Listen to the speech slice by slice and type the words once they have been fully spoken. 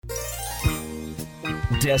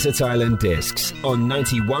Desert Island Discs on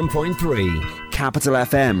 91.3 Capital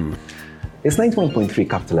FM. It's 91.3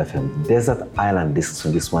 Capital FM, Desert Island Discs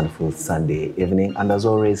on this wonderful Sunday evening, and as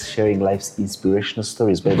always, sharing life's inspirational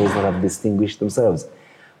stories by those that have distinguished themselves.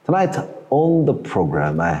 Tonight on the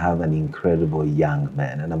program, I have an incredible young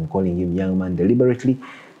man, and I'm calling him young man deliberately,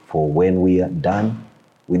 for when we are done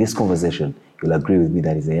with this conversation, you'll agree with me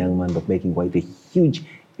that he's a young man, but making quite a huge,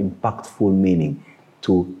 impactful meaning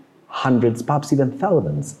to hundreds, perhaps even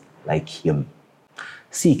thousands like him.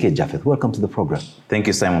 CK Japheth, welcome to the program. Thank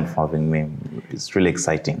you, Simon, for having me. It's really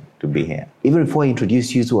exciting to be here. Even before I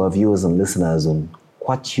introduce you to our viewers and listeners on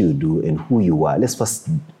what you do and who you are, let's first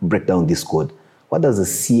break down this code. What does the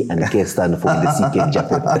C and K stand for in the CK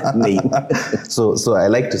Japheth name? So I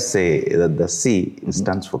like to say that the C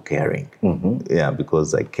stands for caring. Yeah,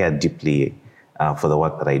 because I care deeply for the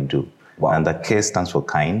work that I do. Wow. And the K stands for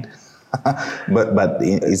kind. but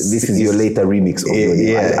this is your later remix of your name.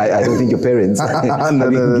 Yeah. I don't think your parents have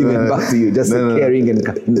given back to you, just caring and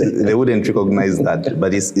kind. They wouldn't recognize that,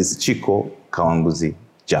 but it's Chiko Kawanguzi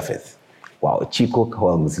Japheth. Wow, Chiko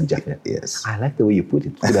Kawanguzi Japheth. Yes. I like the way you put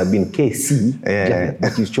it. It could have been KC Japheth,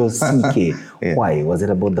 but you chose CK. Yeah. Why? Was it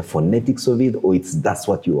about the phonetics of it, or that's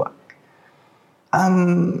what you are?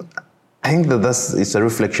 I think that it's a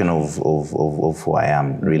reflection of who I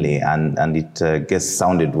am, really, and it gets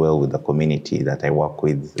sounded well with the community that I work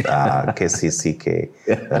with, KCCK.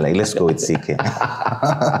 Like, let's go with CK.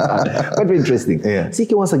 Quite very interesting. Yeah.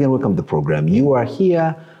 CK, once again, welcome to the program. You are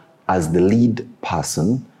here as the lead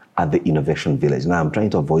person at the Innovation Village. Now, I'm trying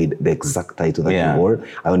to avoid the exact title that you hold.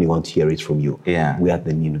 I only want to hear it from you. Yeah. We're at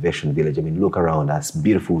the Innovation Village. I mean, look around us,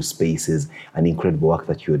 beautiful spaces, and incredible work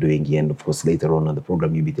that you're doing here. And of course, later on the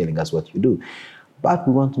program, you'll be telling us what you do. But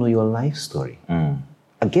we want to know your life story.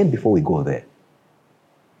 Again, before we go there,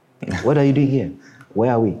 what are you doing here?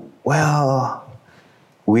 Where are we? Well,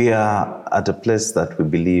 we are at a place that we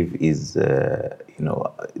believe is,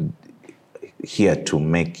 here to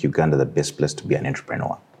make Uganda the best place to be an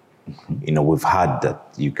entrepreneur. You know, we've heard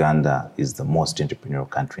that Uganda is the most entrepreneurial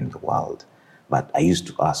country in the world. But I used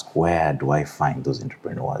to ask, where do I find those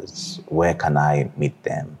entrepreneurs? Where can I meet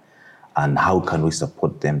them? And how can we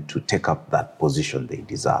support them to take up that position they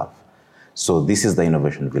deserve? So this is the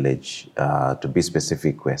Innovation Village. To be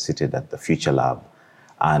specific, we're seated at the Future Lab.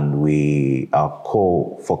 And our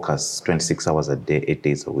core focus, 26 hours a day, 8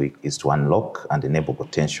 days a week, is to unlock and enable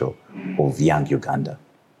potential of young Uganda.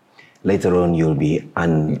 Later on, you'll be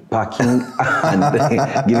unpacking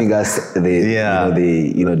and giving us the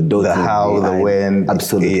how, the when.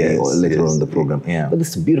 Absolutely, later on in the program. Yeah. But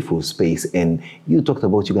it's a beautiful space, and you talked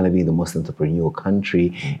about you're going to be in the most entrepreneurial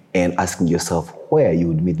country, and asking yourself where you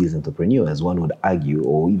would meet these entrepreneurs. One would argue,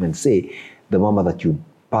 or even say, the mama that you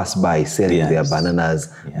pass by selling their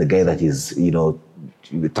bananas, the guy that is,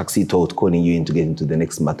 the taxi tote calling you in to get into the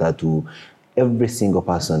next matatu. Every single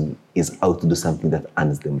person is out to do something that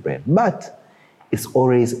earns them bread. But it's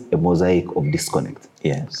always a mosaic of disconnect.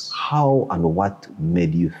 Yes. How and what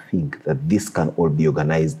made you think that this can all be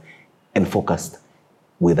organized and focused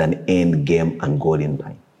with an end game and goal in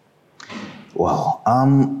mind? Well,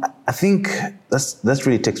 I think that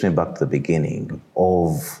really takes me back to the beginning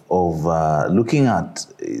of looking at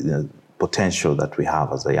the potential that we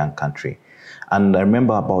have as a young country. And I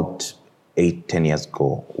remember about 8-10 years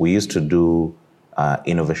ago, we used to do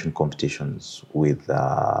innovation competitions with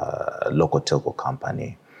a local telco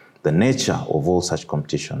company. The nature of all such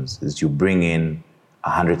competitions is you bring in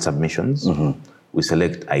 100 submissions. We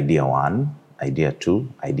select idea 1, idea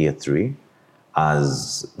 2, idea 3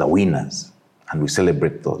 as the winners, and we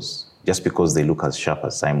celebrate those just because they look as sharp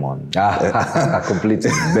as Simon. Complete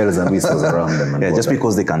bells and whistles around them. And just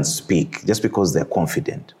because they can speak, just because they're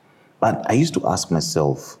confident. But I used to ask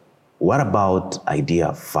myself, what about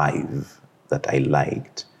idea 5 that I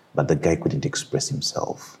liked, but the guy couldn't express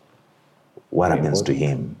himself? What happens to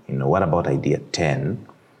him? What about idea 10,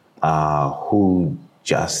 who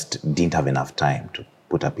just didn't have enough time to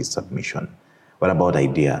put up his submission? What about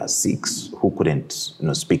idea 6, who couldn't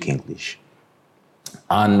speak English?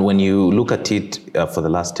 And when you look at it for the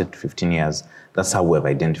last 10 to 15 years, that's how we've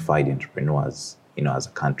identified entrepreneurs, as a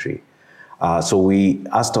country. So we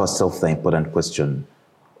asked ourselves the important question,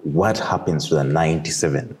 what happens to the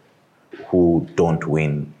 97 who don't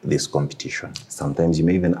win this competition? Sometimes you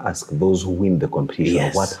may even ask those who win the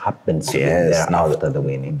competition, what happens to them after the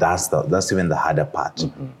winning? That's even the harder part.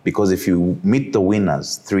 Because if you meet the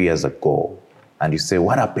winners 3 years ago And you say,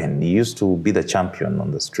 what happened? You used to be the champion on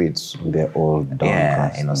the streets. They're all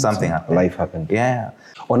downcast. Yeah, you know, something happened. Life happened. Yeah.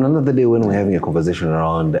 On another day, when we're having a conversation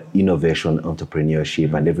around innovation,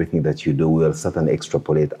 entrepreneurship, and everything that you do, we'll certainly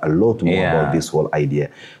extrapolate a lot more about this whole idea.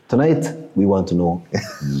 Tonight, we want to know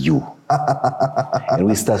you. And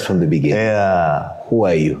we start from the beginning. Yeah. Who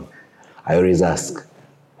are you? I always ask,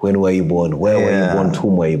 when were you born? Where were you born? To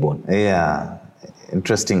whom were you born? Yeah.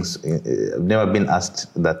 Interesting. I've never been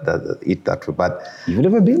asked that way, but you've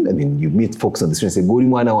never been. I mean, you meet folks on the street and say, "Go to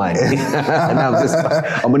and I'm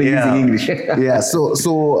going to use English. Yeah. So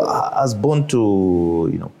I was born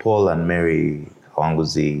to Paul and Mary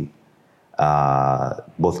Kawanguzi,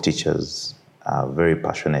 both teachers, very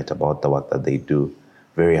passionate about the work that they do,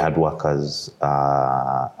 very hard workers.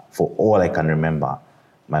 For all I can remember,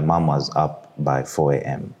 my mom was up by 4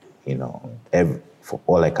 a.m. For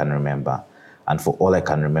all I can remember. And for all I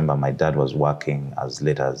can remember, my dad was working as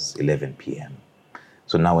late as 11 p.m.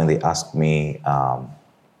 So now when they ask me,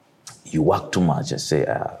 you work too much, I say,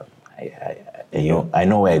 I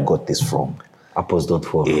know where I got this from. Apples don't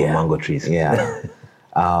fall from mango trees. Yeah.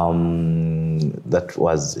 That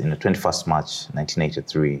was 21st March,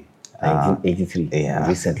 1983. 1983. Yeah.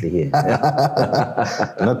 Recently here.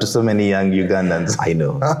 Not to so many young Ugandans. I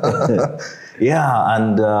know. Yeah,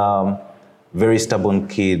 and very stubborn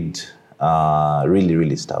kid. Really,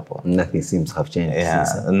 really stubborn. Nothing seems to have changed. Yeah,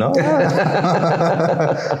 since, no.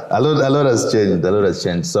 a lot has changed. A lot has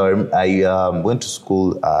changed. So I went to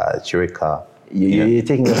school at Chirika. You're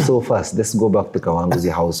taking us so fast. Let's go back to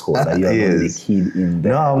Kawanguzi household. Are you the kid in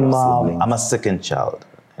there? No, I'm a second child.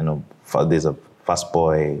 There's a first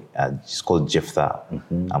boy. He's called Japheth.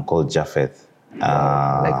 I'm called Japheth.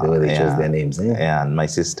 Like the way they chose their names. Yeah, and my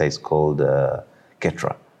sister is called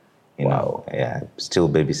Ketra. Wow. Yeah, still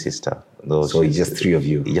baby sister. So it's just three of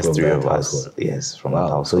you? Just three of us. Yes, from that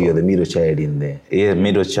household. So you're the middle child in there? Yeah,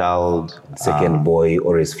 middle child. Second boy,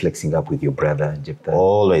 always flexing up with your brother, Japheth?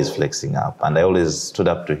 Always flexing up. And I always stood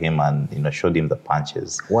up to him and showed him the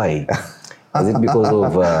punches. Why? Is it because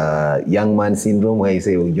of young man syndrome where you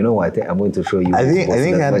say, well, you know what, I'm going to show you? I think I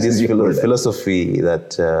had this philosophy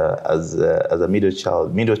that as a middle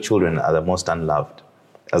child, middle children are the most unloved.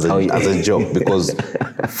 As a joke, because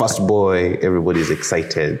first boy, everybody's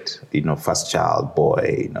excited, first child,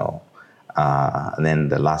 boy, and then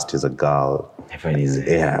the last is a girl. Everyone is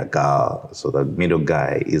a girl. So the middle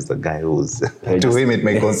guy is the guy who's, to him it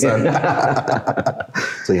may concern.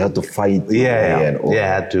 So you had to fight. I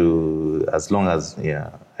had to, as long as,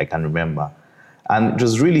 I can remember. And it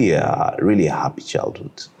was really a happy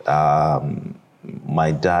childhood.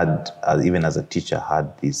 My dad, even as a teacher,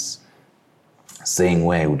 had this saying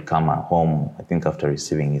where he would come at home, I think after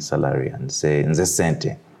receiving his salary, and say, Nze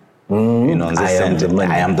sente. I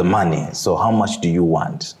am the money. So how much do you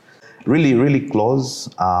want? Really, really close.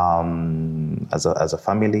 As a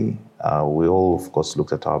family, we all, of course,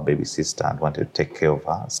 looked at our baby sister and wanted to take care of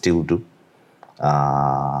her, still do.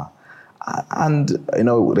 And,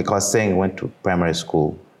 like I was saying, went to primary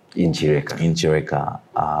school. In Chirika.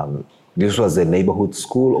 This was a neighborhood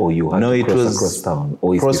school, or you had to cross across town?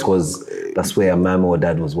 Or it's because that's where mom or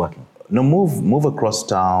dad was working? No, move across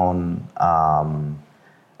town,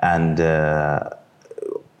 and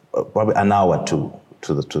probably an hour to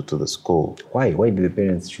the school. Why? Why did the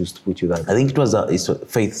parents choose to put you there? I think it's a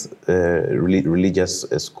faith, religious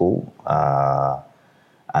school,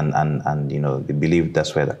 and they believed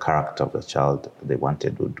that's where the character of the child they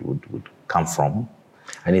wanted would come from.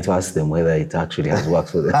 I need to ask them whether it actually has worked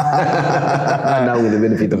for them. Now with the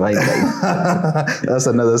benefit of hindsight. That's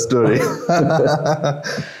another story.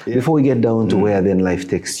 Before we get down to where then life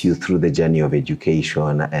takes you through the journey of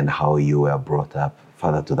education and how you were brought up,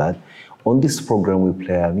 further to that, on this program we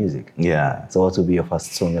play our music. Yeah. So what will be your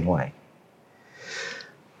first song and why?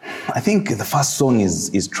 I think the first song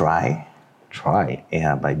is Try. Try?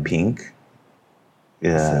 Yeah, by Pink.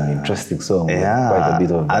 Yeah. It's an interesting song. Yeah. Quite a bit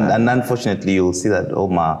of and unfortunately, you'll see that all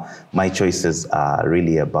my choices are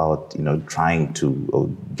really about, trying to, or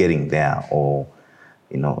getting there, or,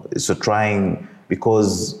 so trying,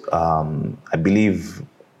 because I believe,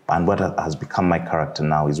 and what has become my character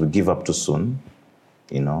now is we give up too soon,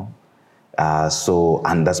 So,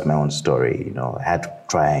 and that's my own story, I had to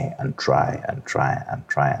try and try and try and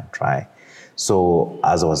try and try. So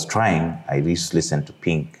as I was trying, I used to listen to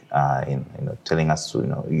Pink, telling us to,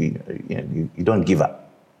 you don't give up.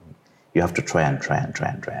 You have to try and try and try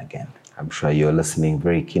and try again. I'm sure you're listening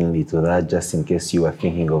very keenly to that. Just in case you are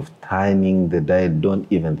thinking of timing the diet, don't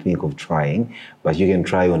even think of trying. But you can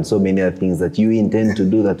try on so many other things that you intend to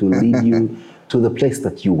do that will lead you to the place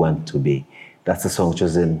that you want to be. That's the song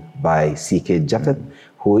chosen by C.K. Japheth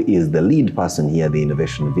who is the lead person here at the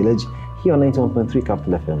Innovation Village, here on 91.3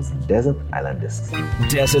 Capital FM's Desert Island Discs.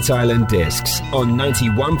 Desert Island Discs on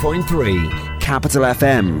 91.3 Capital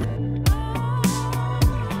FM.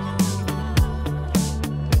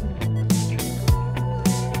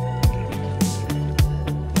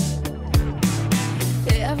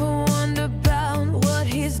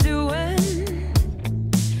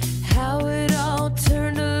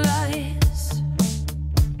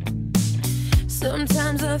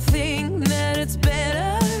 Sometimes I think that it's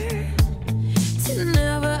better to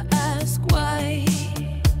never ask why.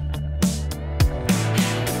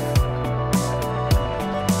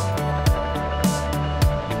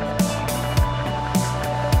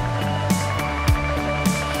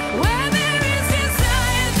 Where there is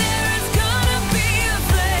desire, there is gonna be a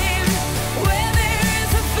flame. Where there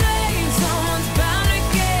is a flame, someone's bound to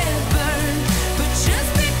get burned. But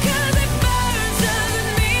just because it burns doesn't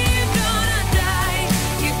mean you're gonna die.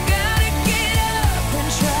 You gotta get up and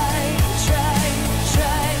try, try,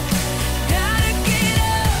 try. Gotta get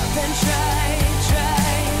up and try, try,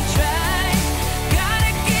 try.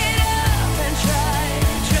 Gotta get up and try,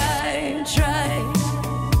 try, try.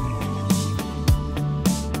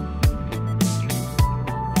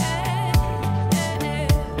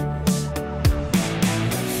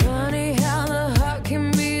 Funny how the heart can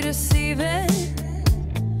be deceiving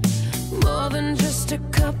more than just a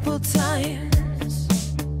couple times.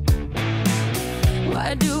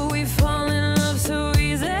 Why do we fall in love so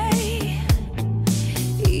easy,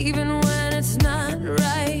 even when it's not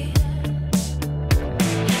right?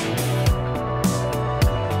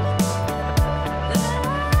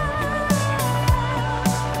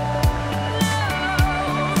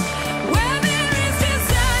 Where there is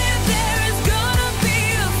desire, there is gonna be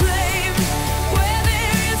a flame. Where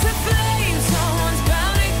there is a flame, someone's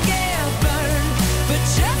bound to get burned. But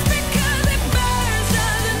just because it burns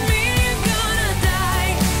doesn't mean you're gonna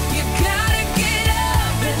die. You gotta get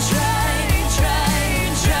up and try, try,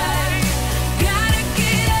 try. Gotta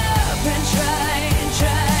get up and try,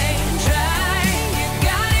 try, try. You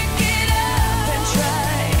gotta get up and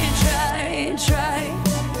try, try, try.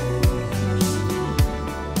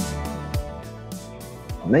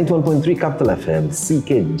 91.3 Capital FM, CK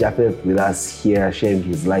Japheth with us here sharing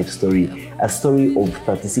his life story, a story of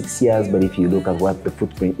 36 years, but if you look at what the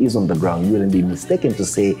footprint is on the ground, you wouldn't be mistaken to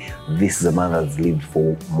say this is a man that's lived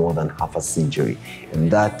for more than half a century. And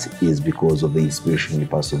that is because of the inspiration you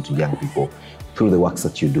pass on to young people through the works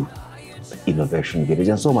that you do. Innovation Village,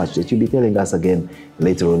 and so much that you'll be telling us again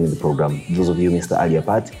later on in the program. Those of you, Mr. Ali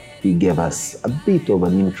Apat, he gave us a bit of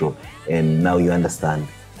an intro, and now you understand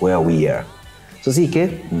where we are. So CK,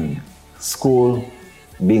 school,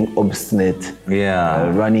 being obstinate,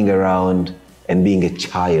 running around, and being a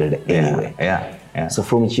child anyway. Yeah. So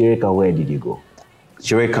from Chireka, where did you go?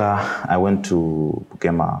 Chireka, I went to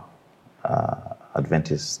Bukema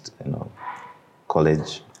Adventist,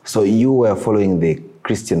 college. So you were following the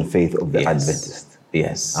Christian faith of the Adventist?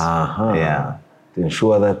 Yes. Yeah. To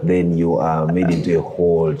ensure that then you are made into a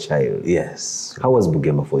whole child. Yes. How was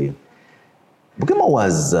Bugema for you? Bukema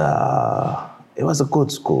was it was a good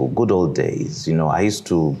school, good old days. I used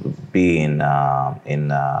to be in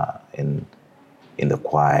the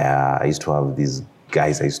choir. I used to have these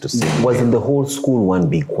guys I used to sing. Wasn't the whole school one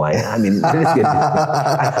big choir? I mean, let's get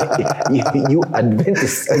this. You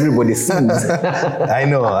Adventists, everybody sings. I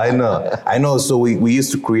know. So we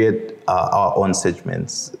used to create our own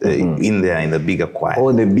segments in the bigger choir.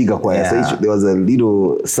 Oh, the bigger choir. Yeah. So there was a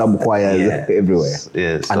little sub-choir everywhere.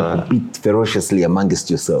 Yes. And compete ferociously amongst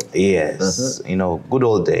yourself. Yes. Good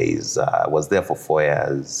old days. I was there for 4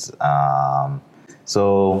 years.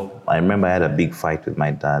 So I remember I had a big fight with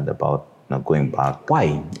my dad about going back.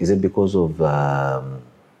 Why? Is it because of...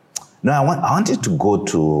 No, I wanted to go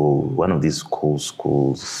to one of these cool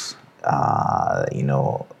schools.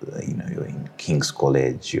 You're in King's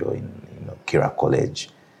College, you're in Kira College.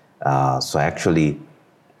 So I actually,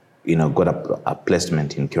 got a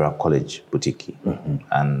placement in Kira College Boutique.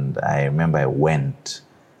 And I remember I went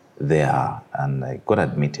there and I got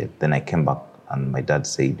admitted. Then I came back and my dad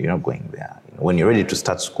said, you're not going there. When you're ready to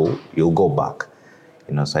start school, you'll go back.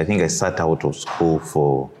 So I think I sat out of school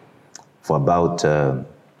for about a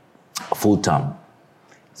full term.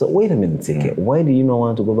 So wait a minute, CK. Why do you not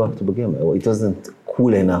want to go back to Bugema? It wasn't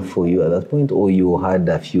cool enough for you at that point, or you had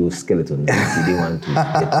a few skeletons that you didn't want to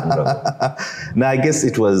get unraveled? No, I guess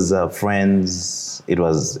it was friends. It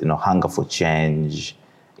was hunger for change,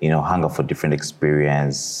 hunger for different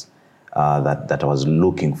experience that I was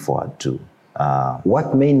looking forward to.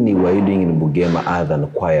 What mainly were you doing in Bugema other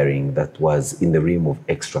than choiring that was in the realm of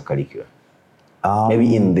extracurricular?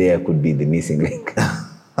 Maybe in there could be the missing link.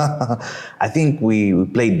 I think we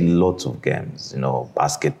played lots of games,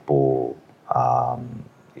 basketball,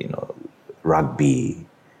 rugby.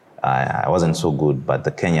 I wasn't so good, but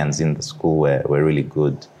the Kenyans in the school were really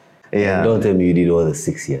good. Yeah. And don't tell me you did all the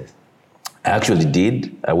 6 years. I actually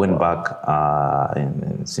did. I went back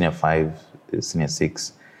in senior 5, senior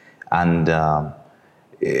 6, and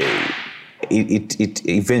it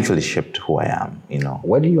eventually shaped who I am,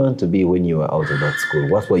 What did you want to be when you were out of that school?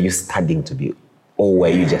 What were you studying to be? Or were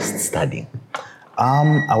you just studying?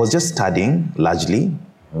 I was just studying largely,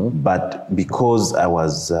 but because I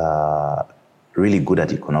was really good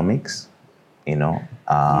at economics, You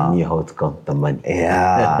knew how to count the money.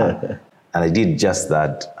 Yeah. And I did just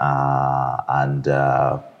that, and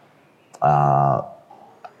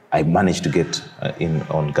I managed to get in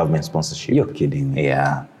on government sponsorship. You're kidding me.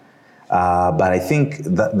 Yeah. But I think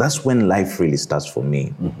that's when life really starts for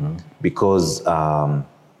me, because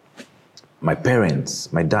my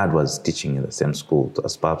dad was teaching in the same school.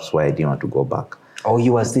 That's perhaps why I didn't want to go back. Oh,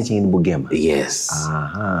 you were teaching in Bugema? Yes.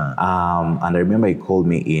 Uh-huh. And I remember he called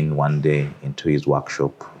me in one day into his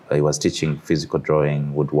workshop. He was teaching physical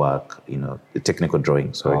drawing, woodwork, technical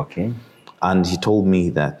drawing, sorry. Okay. And he told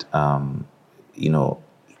me that,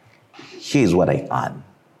 here's what I earn,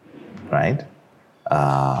 right?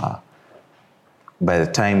 By the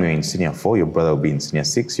time you're in senior 4, your brother will be in senior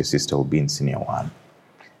 6, your sister will be in senior 1.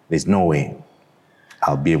 There's no way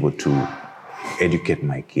I'll be able to educate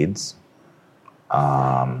my kids,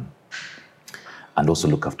 and also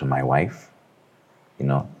look after my wife,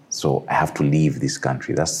 So I have to leave this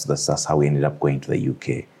country. That's how we ended up going to the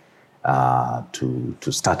UK,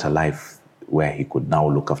 to start a life where he could now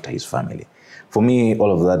look after his family. For me,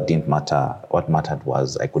 all of that didn't matter. What mattered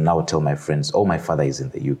was I could now tell my friends, my father is in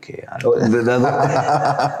the UK. And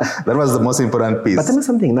that was the most important piece. But tell me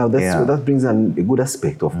something now, that brings in a good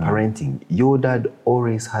aspect of parenting. Your dad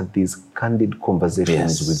always had these candid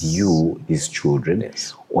conversations with you, his children,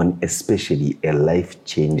 on especially a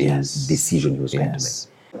life-changing decision he was going to make.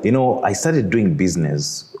 I started doing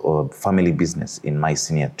business or family business in my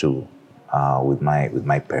senior 2 with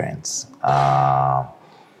my parents.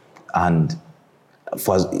 And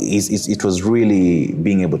it was really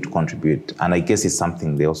being able to contribute. And I guess it's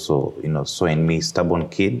something they also, saw in me, stubborn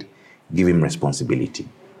kid, give him responsibility.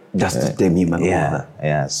 Just to tell him and all that.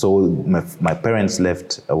 Yeah. So my parents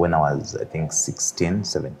left when I was, I think, 16,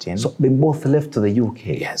 17. So they both left to the UK?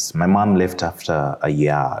 Yes. My mom left after a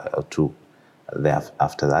year or 2 there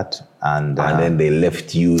after that. And then they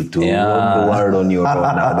left you to roam the world on your own.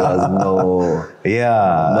 Now there was no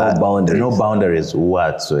boundaries. No boundaries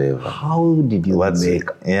whatsoever. How did you make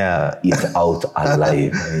it out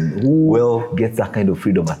alive? I mean, who gets that kind of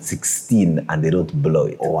freedom at 16 and they don't blow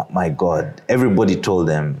it? Oh my God. Everybody told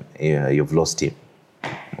them, you've lost him.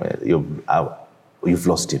 You've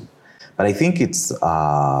lost him. But I think it's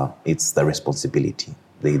the responsibility.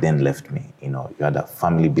 They then left me. You had a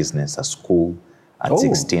family business, a school. At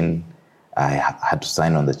 16, I had to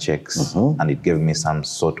sign on the checks, and it gave me some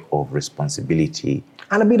sort of responsibility.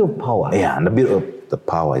 And a bit of power. Yeah, and a bit of the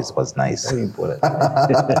power was nice. Very important.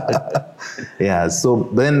 Yeah, so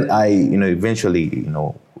then I, eventually,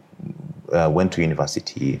 went to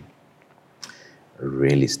university.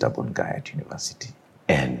 Really stubborn guy at university.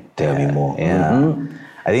 And tell me more. Yeah.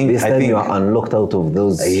 I think you are unlocked out of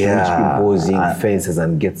those rich imposing fences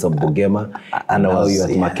and gates of Bugema, and now you're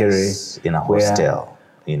at Makerere in a hostel.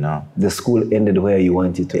 The school ended where you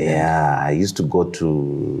wanted to end. Yeah, I used to go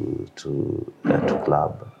to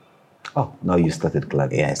club. Oh, now you started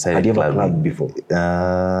clubbing. Yeah, I started Had you ever clubbing. clubbed before?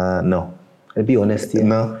 No. I'll be honest here.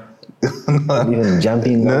 No. Even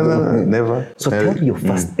jumping? No, never. So tell me your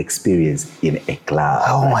first experience in a club.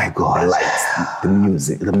 Oh my God. The lights, the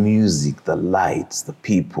music. The lights, the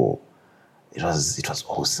people. It was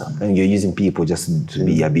awesome. And you're using people just to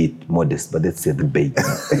be a bit modest, but let's say the bait.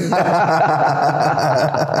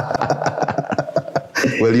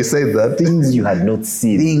 Well, you said that. Things you had not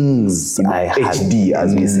seen. Things I had HD,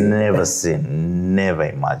 as we say. Never seen, never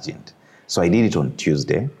imagined. So I did it on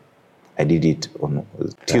Tuesday. I did it on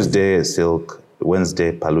Tuesday, Silk,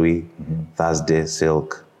 Wednesday, Palui, Thursday,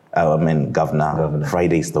 Silk, Governor.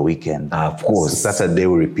 Friday is the weekend. Of course. Saturday,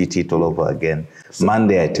 we repeat it all over again.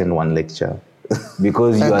 Monday, I attend one lecture.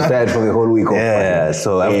 Because you are tired from the whole week of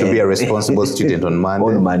so I have to be a responsible student on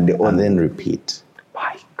Monday. And then repeat.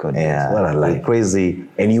 My goodness, what a life. Crazy.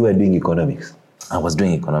 And you were doing economics? I was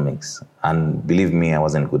doing economics. And believe me, I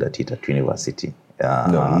wasn't good at it at university.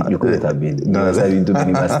 No, you couldn't have been. No, you having too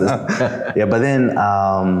many masters. Yeah, but then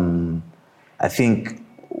I think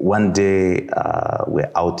one day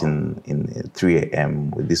we're out in 3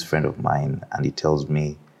 a.m. with this friend of mine, and he tells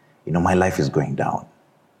me, my life is going down.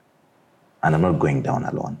 and I'm not going down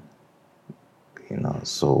alone.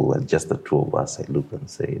 So just the two of us, I looked and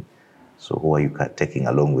said, so who are you taking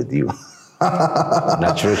along with you?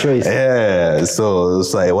 Natural choice. Yeah, so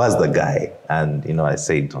I was the guy, and I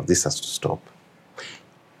said, no, this has to stop.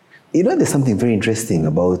 There's something very interesting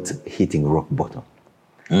about hitting rock bottom.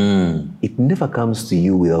 It never comes to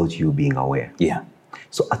you without you being aware. Yeah.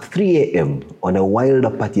 So at 3 a.m. on a wilder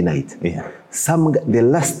party night, Yeah. the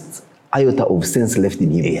last iota of sense left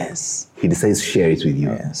in him, Yes. he decides to share it with you.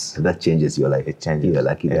 Yes. And that changes your life. It changes. You're a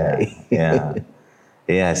lucky guy. Yeah.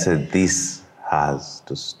 Yeah, I said, this has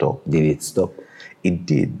to stop. Did it stop? It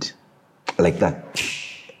did. Like that?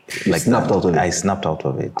 You snapped that. out of it? I snapped out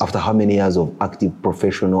of it. After how many years of active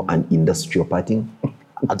professional and industrial partying?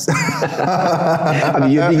 I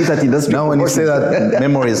mean, you think that industrial. Now, when you say that,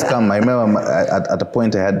 memories come. I remember at a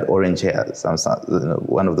point I had orange hair.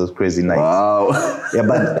 One of those crazy nights. Wow. Yeah,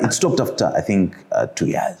 but it stopped after, I think, 2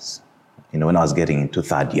 years. When I was getting into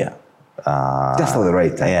third year. Just at the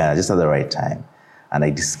right time. Yeah, just at the right time. And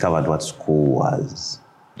I discovered what school was.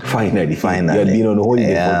 Finally. You had been on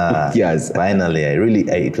holiday for 2 years. Finally,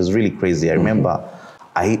 it was really crazy. I remember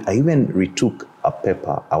I even retook a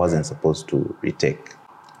paper I wasn't supposed to retake.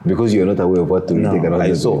 Because you're not aware of what to retake. No,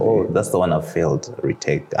 I saw, that's the one I failed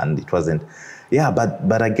retake, and it wasn't. Yeah,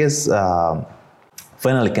 but I guess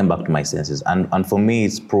finally came back to my senses, and for me,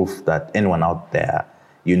 it's proof that anyone out there,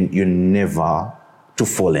 you never to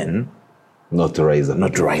fall in, not to rise up.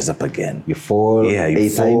 not to rise up again. You fall Yeah, you 8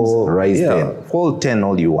 times, fall, rise yeah, 10. Fall 10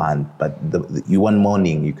 all you want, but one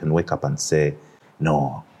morning you can wake up and say,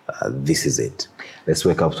 no, this is it. Let's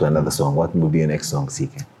wake up to another song. What will be your next song,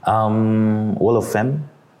 CK? Wall of Fame.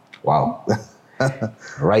 Wow.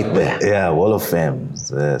 Right there. Yeah, Wall of Fame,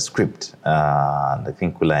 the script, and I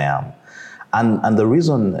think Will I Am. And the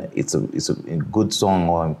reason it's a good song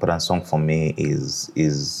or important song for me is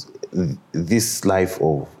this life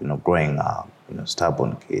of growing up,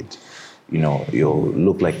 stubborn kid. You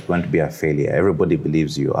look like you're going to be a failure. Everybody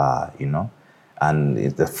believes you are, And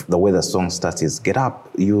the way the song starts is get up,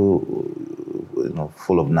 you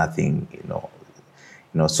full of nothing,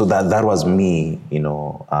 So that was me, In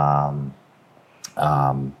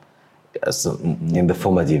the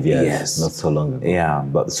formative years, yes, not so long ago. Yeah,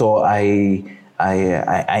 but so I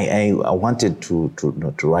wanted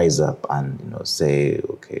to rise up and say,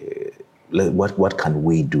 okay, what can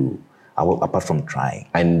we do apart from trying,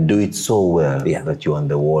 And do it so well Yeah. that you're on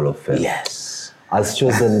the wall of fame. yes, As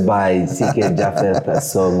chosen by CK Japheth, a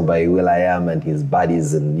song by Will I Am and his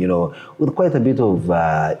buddies, and with quite a bit of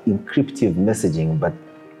encryptive messaging, but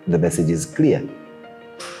the message is clear.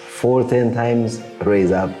 4 10 times,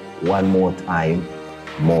 raise up, one more time,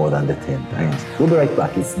 more than the 10 times. We'll be right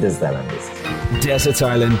back. It's Desert Island Discs. Desert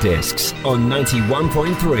Island Discs on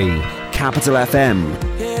 91.3 Capital FM.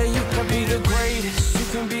 Yeah, you can be the greatest, you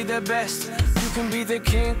can be the best, you can be the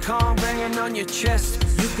King Kong banging on your chest.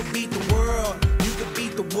 You could beat the world, you could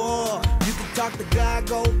beat the war. You could talk to God,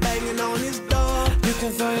 go banging on his door. You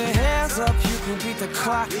can throw your hands up, you can beat the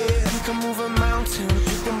clock. You can move a mountain,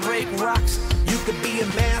 you can break rocks. You could be a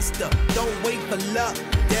master, don't wait for luck.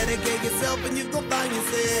 Dedicate yourself and you go find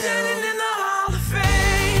yourself. Standing in the Hall of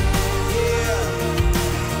Fame, Yeah,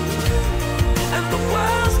 and the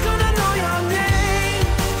world's gonna know your name.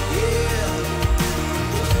 yeah.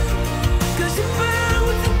 'Cause you burn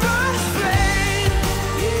with the God's flame,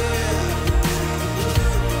 Yeah,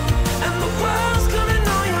 and the world's gonna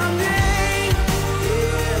know your name.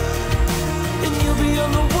 And you'll be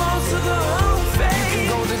on the walls of the Hall of Fame. You can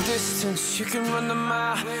go the distance, you can run the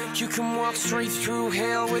mile, you can walk straight through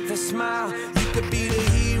hell with a smile. you could be the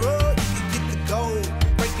hero, you could get the gold.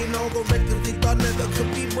 Breaking all the records they thought never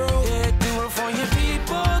could be broke. Yeah, do it for your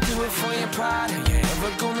people, do it for your pride. Are you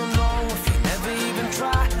ever gonna know if you never even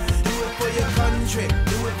try? Do it for your country,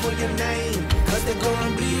 do it for your name. Cause there's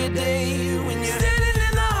gonna be a day when you're standing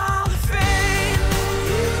in the Hall of Fame,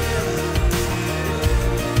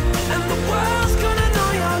 and the world's gonna know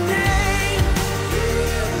your name.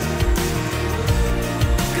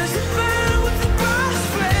 'Cause you burn with the God's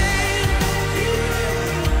flame,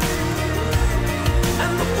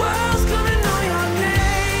 and the world's gonna know your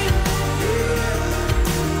name.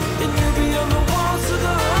 And you'll be on the walls of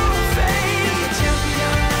the Hall of Fame. Be a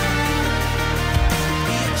champion,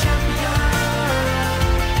 be a champion,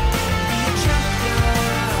 be a champion,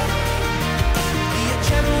 be a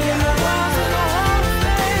champion. The walls of the Hall of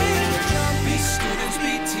Fame. Be students,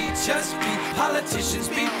 be teachers, be politicians,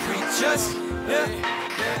 be preachers. Yeah.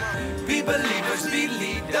 Be believers, be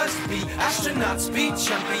leaders, be astronauts, be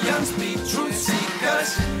champions, be truth seekers.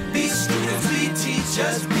 Be students, be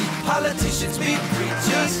teachers, be politicians, be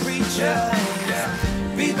preachers. Yeah.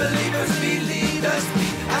 Be believers be leaders, be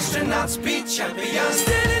astronauts, be champions.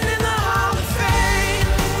 Standing in the Hall of Fame.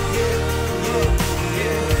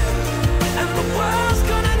 Yeah. And the world's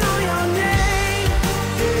gonna know your name.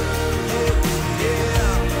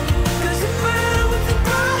 Yeah. 'Cause you burn with the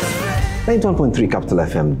brightest flame. 91.3 Capital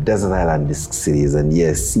FM, Desert Island Disc Series, and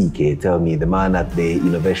yes, CK, tell me, the man at the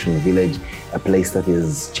Innovation Village, a place that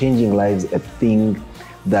is changing lives, a thing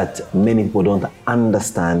that many people don't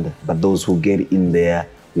understand, but those who get in there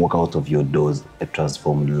walk out of your doors a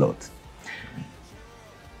transformed lot.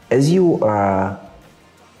 As you are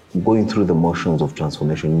going through the motions of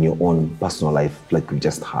transformation in your own personal life, like we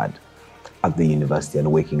just had at the university, and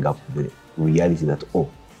waking up with the reality that, oh,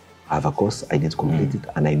 I have a course, I need to complete it,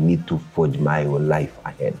 and I need to forge my life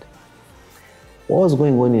ahead. What was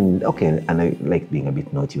going on in, okay, and I like being a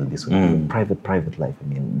bit naughty on this one, private life. I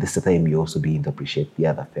mean, this is the time you also begin to appreciate the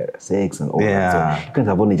other fair sex and all that. So it can't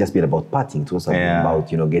have only just been about partying, it was also about,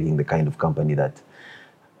 getting the kind of company that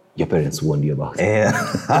your parents warned you about. Yeah,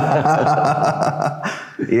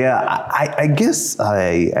 I guess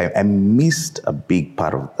I missed a big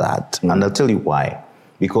part of that, and I'll tell you why.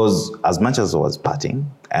 Because as much as I was partying,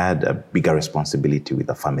 I had a bigger responsibility with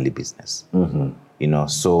the family business.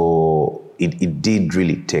 So it did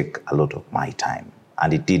really take a lot of my time,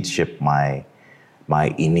 and it did shape my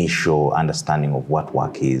initial understanding of what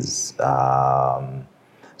work is.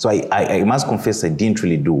 So I must confess I didn't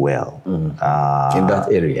really do well. In that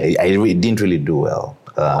area? I didn't really do well.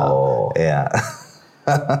 Yeah.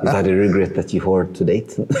 Is that a regret that you hold to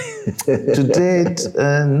date? To date,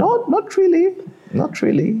 not really. Not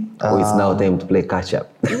really. It's now time to play catch up.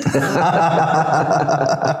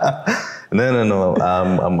 No.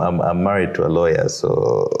 I'm married to a lawyer,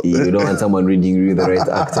 so you don't want someone reading you the right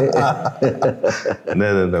act.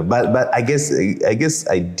 No. But I guess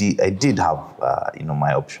I did have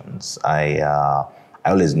my options. I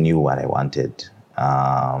always knew what I wanted,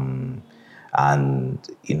 and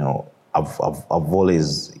I've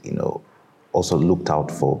always also looked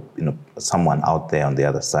out for someone out there on the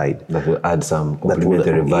other side that will add some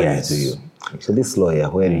complementary value to you. So this lawyer,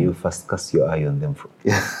 where do you first cast your eye on them from?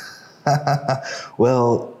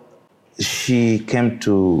 Well, she came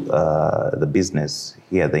to the business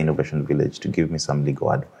here at the Innovation Village to give me some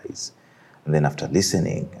legal advice. And then after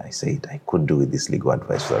listening, I said I could do with this legal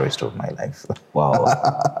advice for the rest of my life. Wow.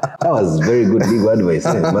 That was very good legal advice.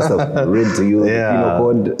 It must have read to you the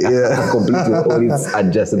code, complete with all its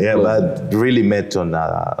adjusted clauses. But really met on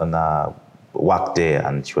a work day,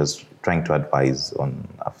 and she was trying to advise on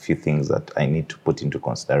a few things that I need to put into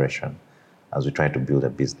consideration as we try to build a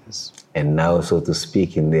business. And now, so to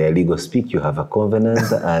speak, in the legal speak, you have a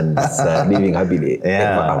covenant and living happily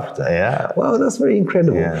ever after. Yeah. Wow, that's very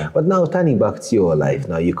incredible. Yeah. But now, turning back to your life,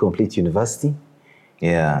 now you complete university.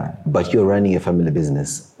 Yeah. But you're running a family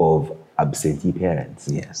business of absentee parents.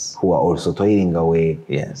 Yes. Who are also toiling away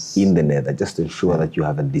in the nether just to ensure that you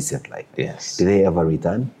have a decent life. Yes. Do they ever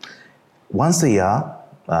return? Once a year,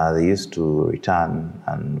 they used to return,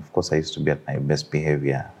 and of course I used to be at my best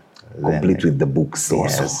behavior. Complete with the books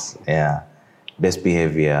also. Yes, yeah. Best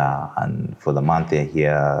behavior, and for the month they're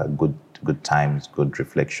here, good times, good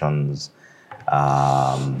reflections.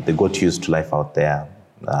 They got used to life out there.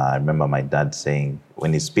 I remember my dad saying,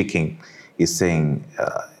 when he's speaking, he's saying,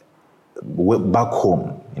 back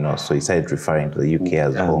home, so he started referring to the UK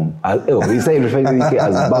as home. He started referring to the UK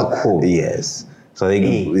as back home. Yes. So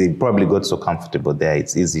they probably got so comfortable there,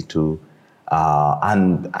 it's easy to,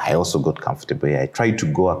 and I also got comfortable here. I tried to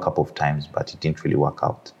go a couple of times, but it didn't really work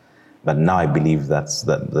out. But now I believe that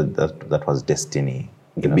was destiny.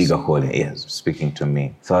 The bigger calling. Yes, speaking to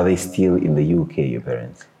me. So are they still in the UK, your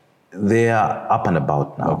parents? They are up and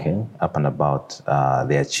about now. Okay. Up and about.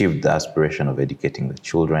 They achieved the aspiration of educating the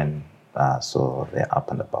children. So they're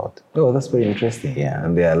up and about. Oh, that's very interesting. Yeah.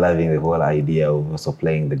 And they are loving the whole idea of also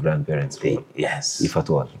playing the grandparents' role. Yes. If at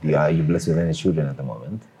all. Are you blessed with any children at the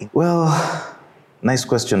moment? Well, nice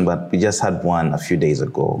question, but we just had one a few days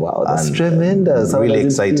ago. Wow, that's tremendous. Really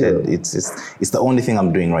excited. It's the only thing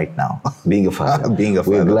I'm doing right now. Being a father. Being a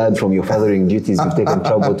father. We're glad from your fathering duties you've taken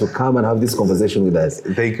trouble to come and have this conversation with us.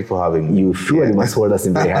 Thank you for having me. You surely must hold us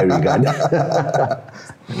in very high regard.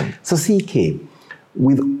 So CK,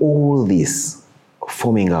 with all this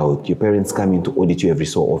forming out, your parents coming to audit you every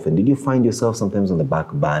so often, did you find yourself sometimes on the back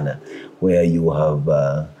burner where you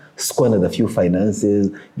have squandered a few finances,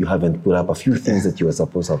 you haven't put up a few things that you were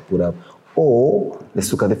supposed to have put up? Or let's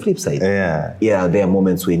look at the flip side. Yeah. Yeah, there are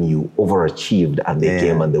moments when you overachieved and they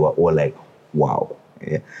came and they were all like, wow.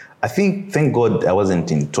 Yeah. I think, thank God, I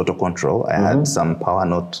wasn't in total control. I had some power,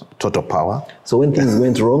 not total power. So when things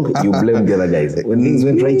went wrong, you blamed the other guys. When things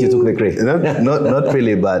went right, you took the credit. Not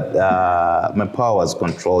really, but my power was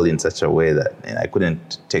controlled in such a way that I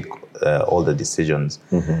couldn't take all the decisions.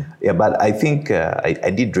 Yeah, but I think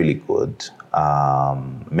I did really good.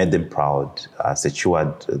 Made them proud,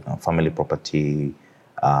 secured family property,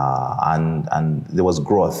 and there was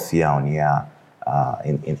growth year on year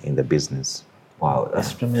in the business. Wow,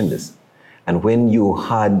 that's tremendous. And when you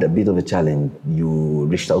had a bit of a challenge, you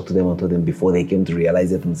reached out to them and told them before they came to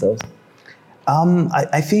realize it themselves?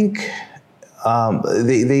 I think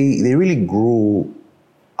they really grew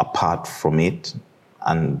apart from it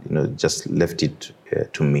and just left it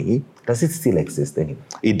to me. Does it still exist anyway?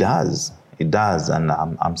 It does, and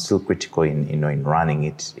I'm still critical in running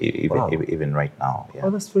it even right now. Yeah. Oh,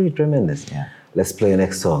 that's very tremendous. Yeah. Let's play your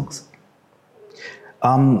next songs.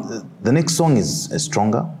 The next song is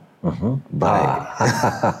Stronger by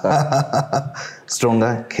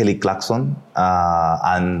Stronger, Kelly Clarkson.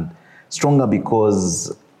 And Stronger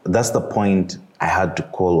because that's the point I had to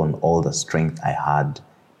call on all the strength I had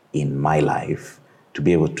in my life to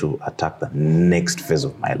be able to attack the next phase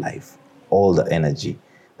of my life. All the energy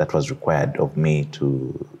that was required of me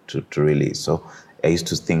to really. So I used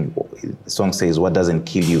to think, the song says, what doesn't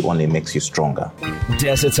kill you only makes you stronger.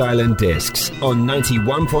 Desert Island Discs on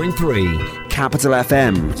 91.3 Capital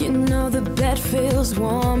FM. You know the bed feels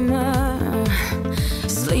warmer,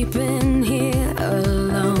 sleeping here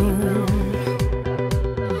alone.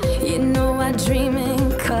 You know I dream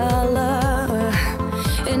in color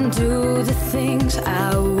and do the things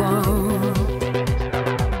I want.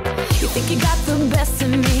 You think you got the best of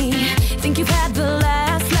me, think you've had the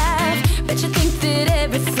last laugh, bet you think that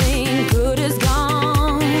everything good is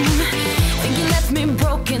gone. Think you left me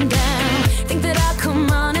broken down, think that I'll come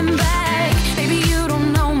running back. Baby, you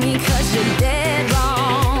don't know me 'cause you're dead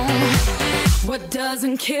wrong. What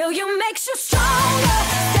doesn't kill you makes you stronger.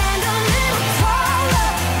 Stand a little taller.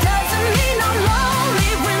 Doesn't mean I'm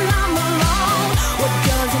lonely when I'm alone. What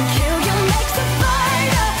doesn't kill you makes a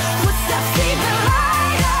fighter. Footsteps even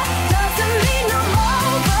lighter. Doesn't mean I'm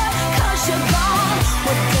over 'cause you're gone.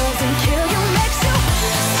 What doesn't kill you makes you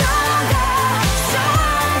stronger,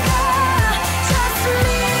 stronger. Just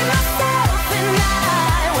me, myself, and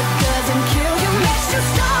I. What doesn't kill you makes you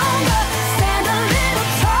stronger. Stand a little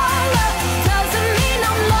taller. Doesn't mean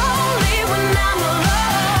I'm lonely when I'm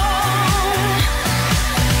alone.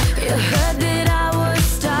 You heard that I was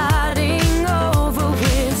starting over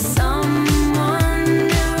with someone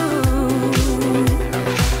new.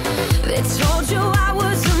 They told you I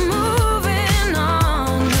was moving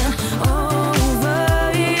on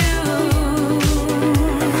over you.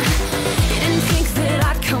 You didn't think that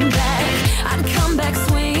I'd come back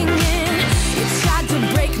swinging. You tried to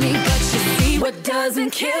break me, but you see what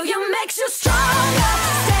doesn't kill you makes you stronger.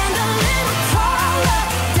 Stand a little taller.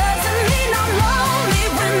 Doesn't mean I'm lonely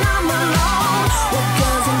when I'm alone. What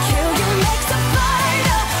doesn't kill you makes a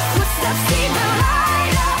fighter. Footsteps even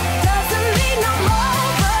lighter. Doesn't mean I'm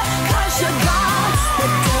over 'cause you're gone.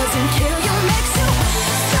 What doesn't kill you makes you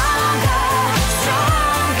stronger,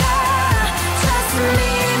 stronger. Just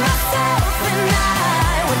me, myself, and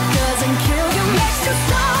I. What doesn't kill you makes you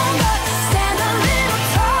stronger. Stand a little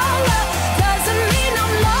taller. Doesn't mean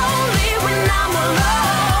I'm lonely when I'm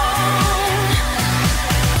alone.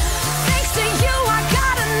 Thanks to you, I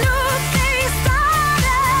got a new thing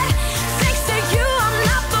started. Thanks to you, I'm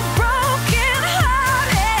not the broken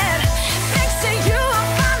hearted. Thanks to you, I'm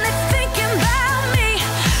finally thinking about me.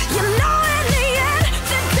 You know, in the end,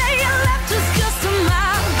 the day you left was just my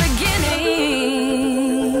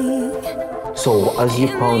beginning. So as you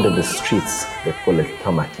pounded the streets, they call it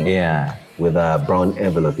tarmacking, Yeah. with a brown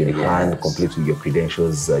envelope in hand, complete with your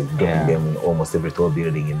credentials, dropping Yeah. them in almost every tall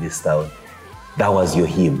building in this town. That was your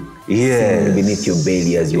hymn. Yes. Singing beneath your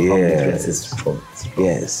belly as you hung the Yes. dresses strong.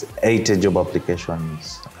 Yes, 80 job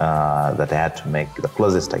applications that I had to make. The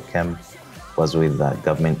closest I came was with the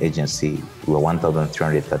government agency. We were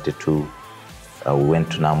 1,332. We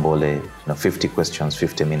went to Nambole, 50 questions,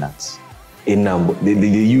 50 minutes. In the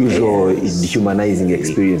usual dehumanizing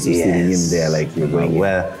experience of sitting in there like you're going in.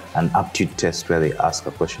 Where an aptitude test where they ask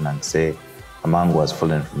a question and say, a mango has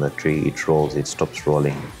fallen from the tree, it rolls, it stops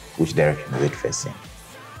rolling. Which direction is it facing?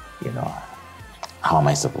 How am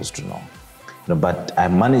I supposed to know? But I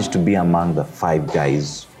managed to be among the 5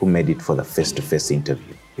 guys who made it for the face-to-face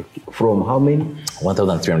interview. From how many?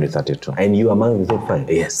 1,332. And you among the top 5?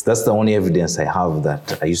 Yes, that's the only evidence I have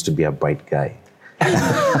that I used to be a bright guy.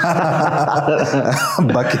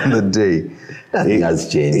 back in the day. Nothing has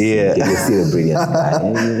changed. Yeah. You're still a brilliant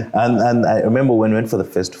guy. And I remember when we went for the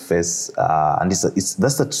face-to-face, and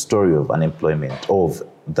that's the story of unemployment of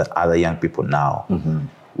the other young people now.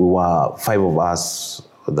 We were 5 of us.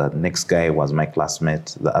 The next guy was my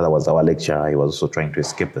classmate. The other was our lecturer. He was also trying to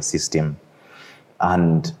escape the system.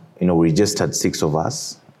 And, we registered 6 of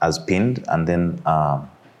us as pinned, and then a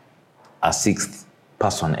 6th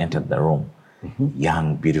person entered the room.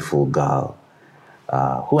 Young, beautiful girl,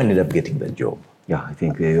 who ended up getting the job. Yeah, I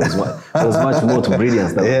think there was much more to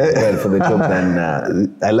brilliance than for the job than...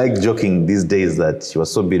 I like joking these days that she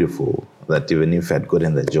was so beautiful that even if I'd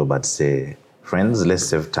gotten the job, I'd say, friends, let's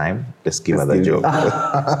save time. Let's give her the job.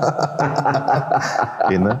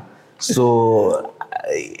 So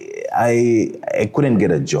I couldn't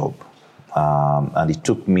get a job. And it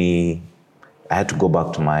took me, I had to go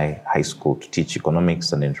back to my high school to teach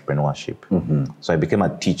economics and entrepreneurship. So I became a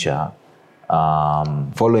teacher.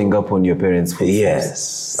 Following up on your parents' footsteps.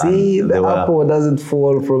 Yes. See, the apple doesn't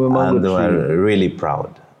fall from a mango and they tree. were really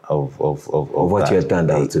proud of what that. you had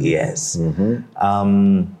turned out to be. Yes.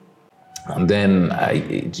 And then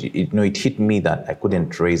it hit me that I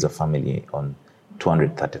couldn't raise a family on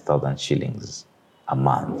 230,000 shillings a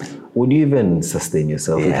month. Would you even sustain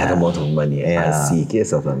yourself with that amount of money? I see.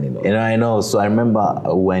 Yes, I know. So I remember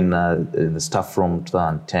when in the staff room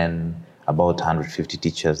 2010, about 150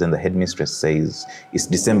 teachers, then the headmistress says, it's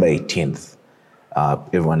December 18th.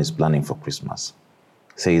 Everyone is planning for Christmas.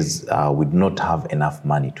 Says, we do not have enough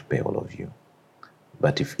money to pay all of you.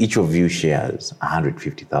 But if each of you shares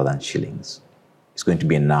 150,000 shillings, it's going to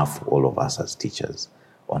be enough for all of us as teachers.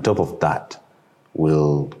 On top of that,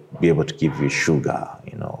 we'll be able to give you sugar,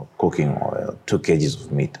 cooking oil, 2 kgs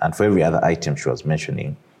of meat. And for every other item she was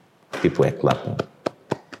mentioning, people were clapping.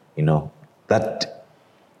 That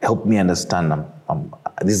helped me understand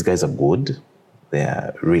these guys are good. They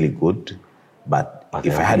are really good. But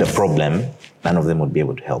if I had a problem, none of them would be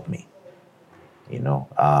able to help me.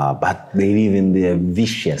 But they live in their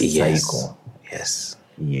vicious cycle. Yes.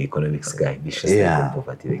 Yeah, economics guy, vicious cycle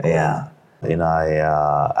poverty. Yeah.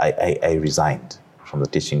 I resigned from the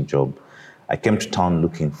teaching job. I came to town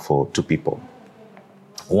looking for 2 people.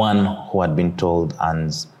 One who had been told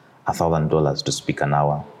earns $1,000 to speak an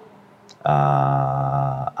hour,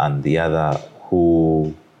 and the other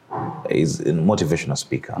who is a motivational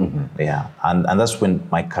speaker. Yeah, and that's when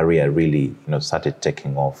my career really, started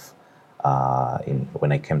taking off.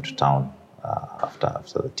 When I came to town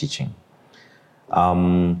after the teaching.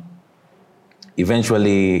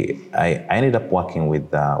 Eventually, I ended up working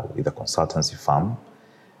with a consultancy firm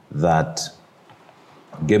that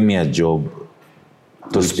gave me a job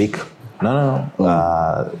to speak. No.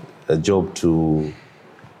 A job to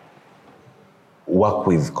work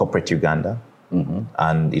with corporate Uganda.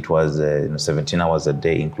 And it was 17 hours a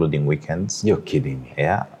day, including weekends. You're kidding me.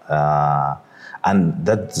 Yeah. And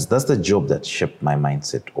that's the job that shaped my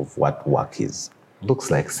mindset of what work is. Looks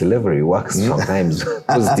like slavery works sometimes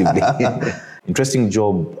positively. Interesting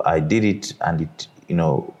job. I did it, and it,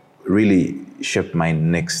 really shaped my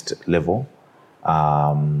next level.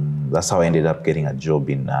 That's how I ended up getting a job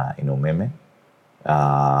in Umeme.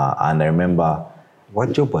 And I remember.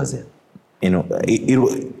 What job was it?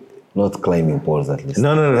 It not climbing poles, at least.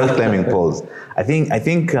 No, not climbing poles. I think.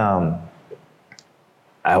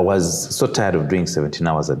 I was so tired of doing 17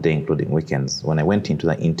 hours a day, including weekends. When I went into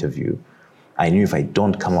the interview, I knew if I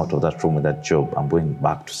don't come out of that room with that job, I'm going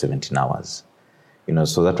back to 17 hours.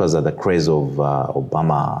 So that was at the craze of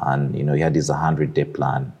Obama, and, he had his 100-day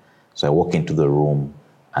plan. So I walk into the room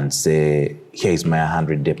and say, here is my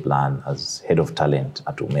 100-day plan as head of talent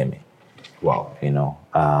at Umeme. Wow.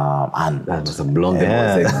 And that was a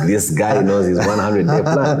blunder. Like, this guy knows his 100-day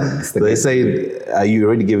plan. So they said, are you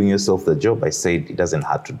already giving yourself the job? I said, it doesn't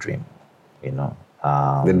hurt to dream.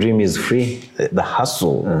 The dream is free. The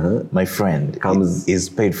hustle, my friend, is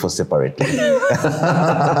paid for separately.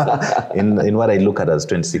 in what I look at as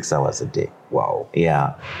 26 hours a day. Wow.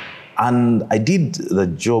 Yeah. And I did the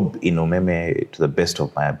job in Umeme to the best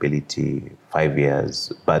of my ability, 5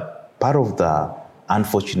 years. But part of the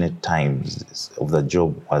unfortunate times of the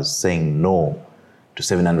job was saying no to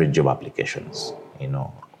 700 job applications,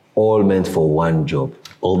 All meant for one job.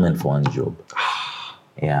 All meant for one job.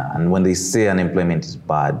 Yeah, and when they say unemployment is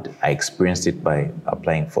bad, I experienced it by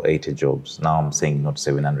applying for 80 jobs. Now I'm saying not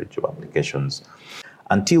 700 job applications.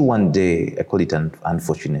 Until one day, I call it an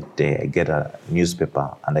unfortunate day, I get a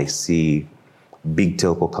newspaper and I see big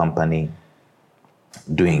telco company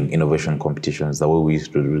doing innovation competitions the way we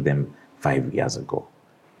used to do them 5 years ago,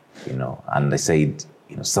 and I said,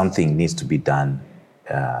 something needs to be done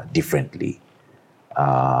differently.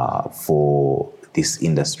 for this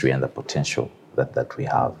industry and the potential that we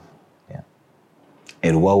have. Yeah.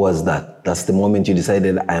 And what was that? That's the moment you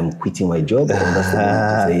decided I'm quitting my job? Or that's the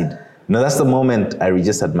moment you said? No, that's the moment I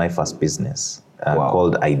registered my first business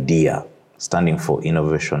called IDEA, standing for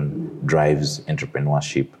Innovation Drives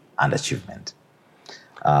Entrepreneurship and Achievement.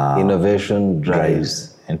 Innovation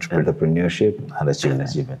drives entrepreneurship and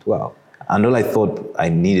achievement. Wow. And all I thought I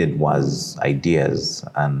needed was ideas,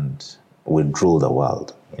 and we'd rule the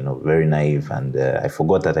world. Very naive, and I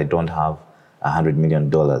forgot that I don't have $100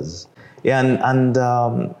 million. Yeah, and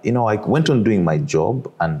I went on doing my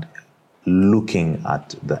job and looking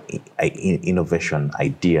at the innovation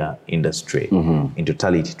idea industry in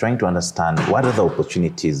totality, trying to understand what are the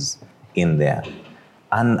opportunities in there.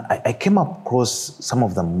 And I came across some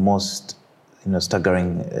of the most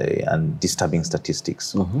staggering and disturbing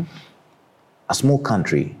statistics. A small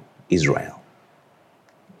country, Israel,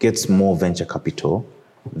 gets more venture capital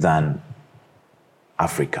than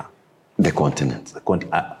Africa. The continent.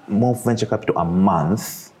 More venture capital a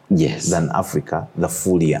month than Africa the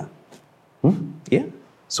full year. Yeah.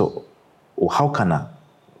 So how can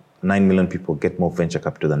 9 million people get more venture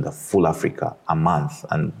capital than the full Africa a month,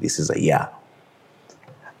 and this is a year?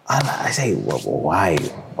 And I say, well, why?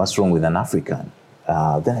 What's wrong with an African?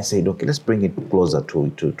 Then I said, okay, let's bring it closer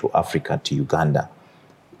to Africa, to Uganda.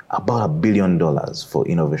 About $1 billion for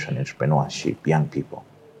innovation entrepreneurship, young people.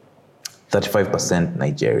 35%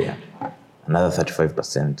 Nigeria, another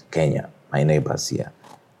 35% Kenya, my neighbors here.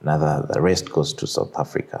 The rest goes to South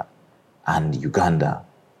Africa. And Uganda,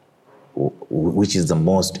 which is the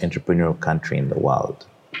most entrepreneurial country in the world,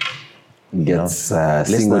 gets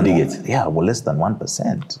single digit. Less than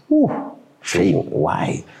 1%. So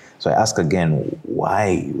why? So I ask again,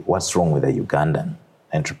 why? What's wrong with a Ugandan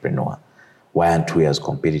entrepreneur? Why aren't we as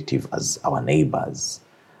competitive as our neighbors?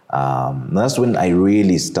 That's when I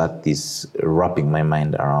really start wrapping my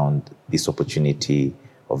mind around this opportunity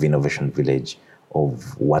of Innovation Village,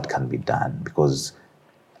 of what can be done, because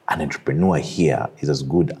an entrepreneur here is as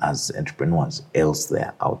good as entrepreneurs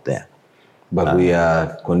out there. But we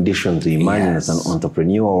are conditioned to imagine that an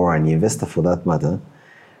entrepreneur or an investor, for that matter,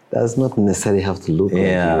 does not necessarily have to look like you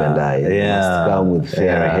and I. It must come with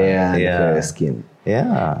fair hair and fair skin.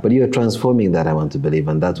 Yeah. But you're transforming that, I want to believe,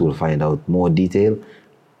 and that we'll find out more detail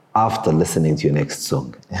after listening to your next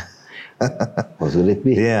song. What will it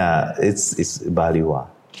be? Yeah, it's Baliwa.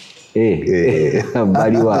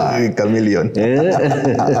 Baliwa. Chameleon.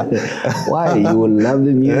 Why? You will love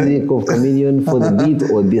the music of Chameleon for the beat,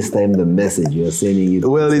 or this time the message you're sending it?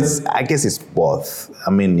 Well, I guess it's both.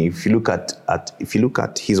 I mean, if you look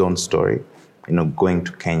at his own story, going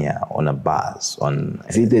to Kenya on a bus,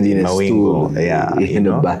 seated in a stool, in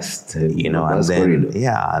a bus,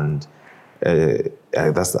 and then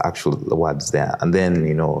that's the actual words there. And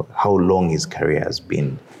then how long his career has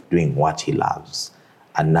been doing what he loves.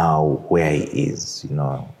 And now where he is,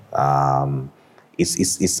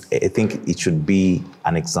 it's. I think it should be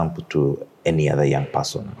an example to any other young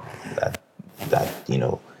person that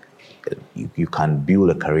you can build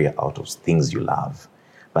a career out of things you love.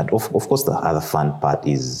 But of course, the other fun part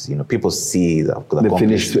is people see the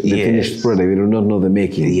finished product. They do not know the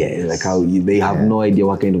making. Yes. Like how they have no idea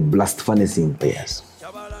what kind of blast furnacing. Yes.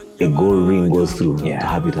 A gold ring goes through to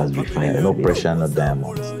have it as refined. No pressure, no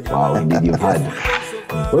diamonds. Wow, indeed you've had.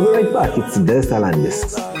 We'll be right back. It's Desert Island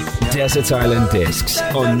Discs. Desert Island Discs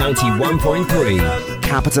on 91.3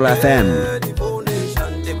 Capital FM.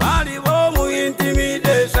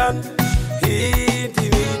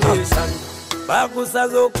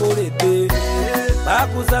 Bakusazo kolete,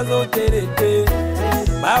 bakusazo terete,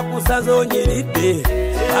 bakusazo nyirite,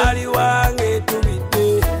 bali wange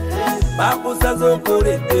tubite, bakusazo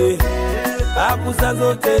kolete,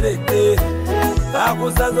 bakusazo terete,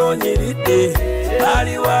 bakusazo nyirite,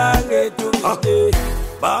 bali wange tubite,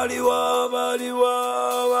 baliwa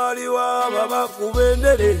baba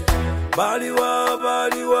kubendere, baliwa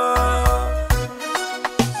baliwa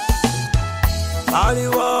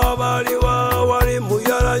wali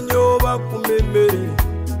muyala nnyo bakumembere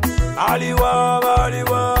baliwa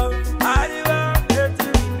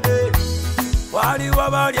etirire waliwa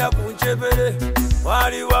balya ku nkyebere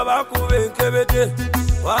waliwa bakuba enkebete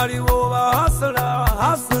waliwo bahasula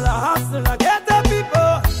get the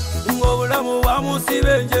people ng'obulamu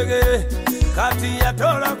bwamusiba enjegere kati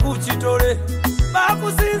yatola ku kitole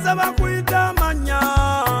bakusinza bakuyita amannya.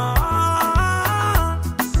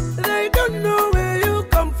 They don't know where you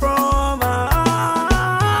come from.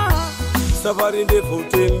 Safari ndefu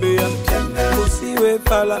tembea, usiwe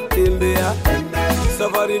pala tembea.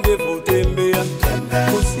 Safari ndefu tembea,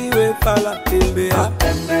 musiwe pala tembea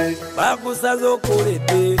bakusazo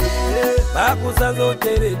kolete bakusazo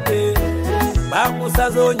terete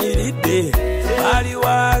bakusazo nyiride bali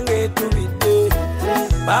wange tubide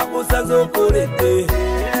bakusazo kolete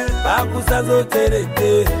bakusazo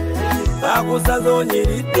terete bakusazo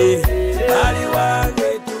nyiride bali wange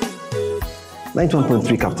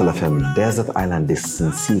 91.3 Capital FM, Desert Island Discs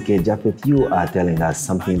in CK. Japheth, you are telling us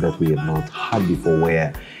something that we have not heard before,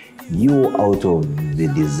 where you, out of the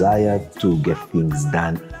desire to get things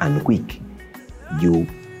done and quick, you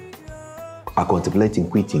are contemplating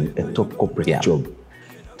quitting a top corporate job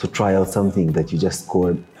to try out something that you just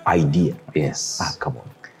called idea. Yes. Come on.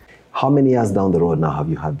 How many years down the road now have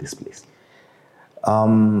you had this place?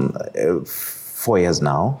 4 years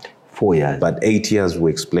now. 4 years. But 8 years we're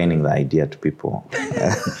explaining the idea to people.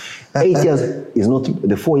 8 years is not,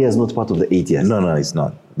 the 4 years is not part of the 8 years. No, it's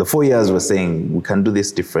not. The 4 years we're saying we can do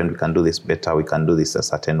this different, we can do this better, we can do this a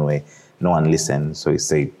certain way. No one listened, so we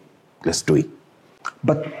say, let's do it.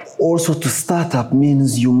 But also to start up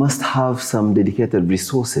means you must have some dedicated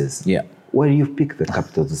resources. Yeah. Where do you pick the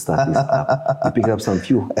capital to start this up? You pick up some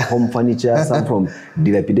few home furniture, some from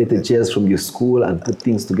dilapidated chairs from your school, and put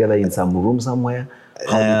things together in some room somewhere.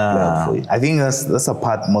 How did it play out for you? I think that's a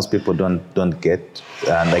part most people don't get,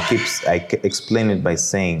 and I explain it by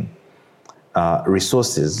saying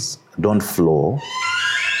resources don't flow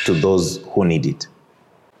to those who need it,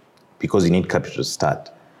 because you need capital to start.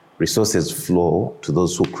 Resources flow to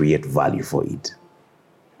those who create value for it.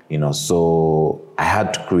 So I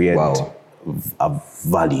had to create a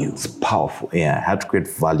value. It's powerful. Yeah, I had to create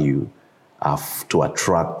value to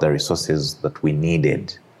attract the resources that we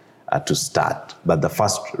needed to start. But the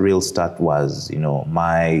first real start was,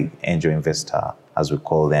 my angel investor, as we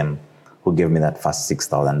call them, who gave me that first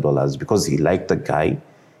 $6,000 because he liked the guy.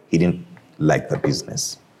 He didn't like the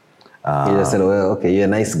business. He just said, well, okay, you're a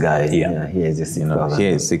nice guy. Yeah. Here's just 6,000.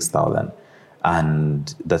 Here is 6,000.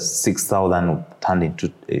 And the 6,000 turned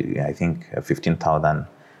into, I think, 15,000,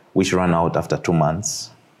 which ran out after 2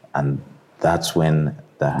 months. And that's when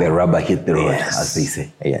the rubber hit the road, yes, as they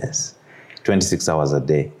say. Yes. 26 hours a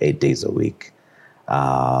day, 8 days a week.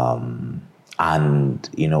 And,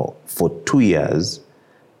 for 2 years,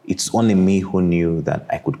 it's only me who knew that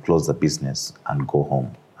I could close the business and go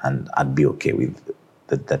home, and I'd be okay with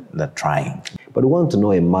that trying. But we want to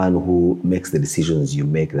know a man who makes the decisions you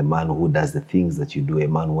make, the man who does the things that you do, a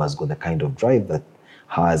man who has got the kind of drive that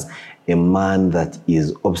has, a man that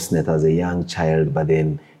is obstinate as a young child, but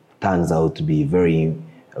then turns out to be very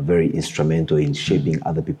instrumental in shaping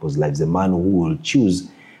other people's lives, a man who will choose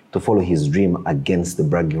to follow his dream against the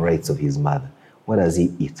bragging rights of his mother. What does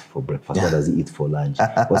he eat for breakfast? What does he eat for lunch?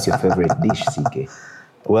 What's your favorite dish, CK?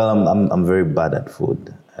 Well, I'm very bad at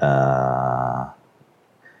food. A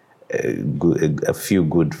few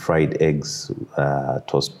good fried eggs,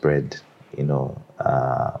 toast bread,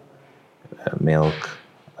 milk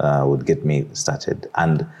would get me started.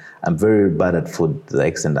 And I'm very bad at food to the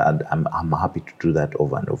extent that I'm happy to do that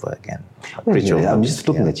over and over again. I'm just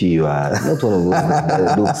looking at you. You are not one of those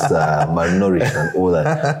that looks malnourished and all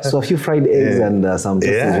that. So a few fried eggs and some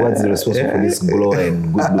toasters. What's responsible for this glow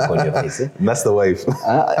and good look on your face? That's the wife.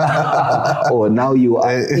 Oh, now you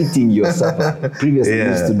are eating your supper. Previously you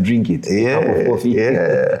used to drink it. A cup of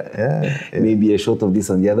coffee. Maybe a shot of this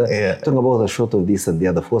and the other. Talking about a shot of this and the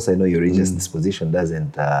other. Of course, I know your religious disposition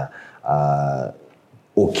doesn't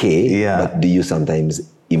but do you sometimes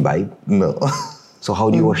imbibe? No. So how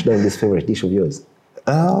do you wash down this favorite dish of yours?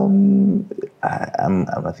 I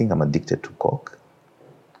think I'm addicted to Coke.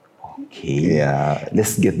 Okay. Yeah.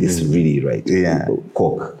 Let's get this really right. Yeah.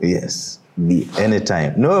 Coke. Yes.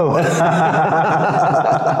 Anytime. No.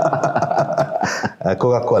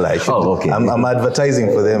 Coca-Cola. I should. Oh, okay. I'm advertising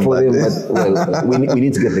for them. Well, we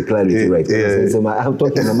need to get the clarity right. So I'm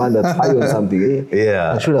talking a man that's high on something.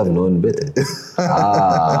 Yeah. I should have known better.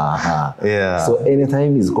 Yeah. So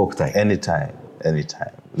anytime is Coke time. Anytime.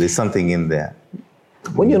 There's something in there.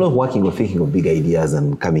 When you're not working or thinking of big ideas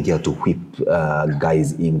and coming here to whip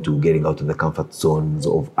guys into getting out of the comfort zones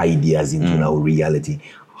of ideas into now reality,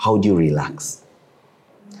 how do you relax?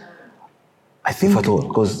 I think, if at all,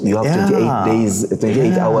 because you have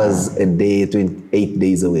 28 hours a day, 28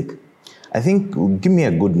 days a week. I think give me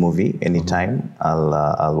a good movie anytime.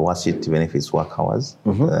 I'll watch it even if it's work hours.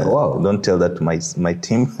 Wow! Don't tell that to my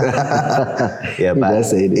team.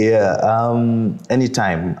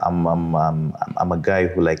 Anytime. I'm a guy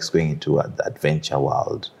who likes going into the adventure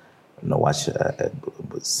world. Watch a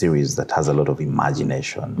series that has a lot of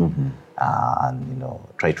imagination, and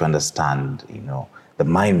try to understand the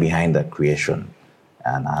mind behind that creation,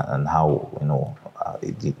 and how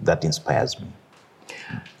that inspires me.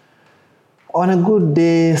 On a good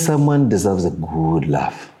day, someone deserves a good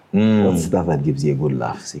laugh. What's stuff that gives you a good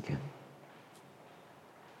laugh, CK?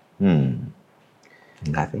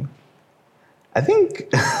 Nothing. I think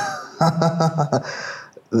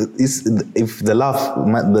if the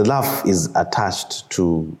laugh is attached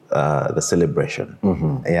to the celebration,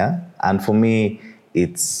 yeah. And for me,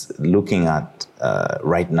 it's looking at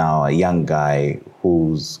right now a young guy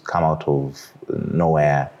who's come out of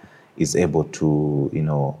nowhere is able to,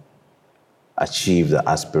 achieve the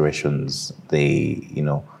aspirations they,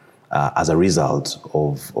 as a result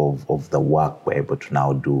of the work we're able to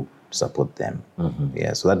now do to support them.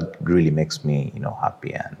 Yeah, so that really makes me,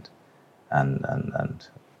 happy and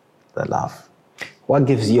the laugh. What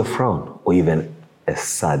gives you a frown or even a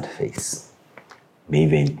sad face?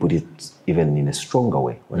 Maybe even put it even in a stronger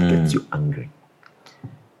way. What gets you angry?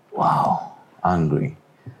 Wow, angry.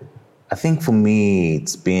 I think for me,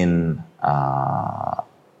 it's been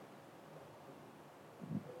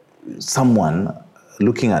someone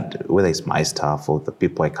looking at whether it's my staff or the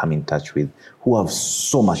people I come in touch with who have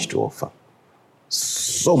so much to offer,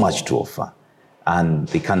 and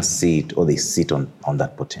they can't see it or they sit on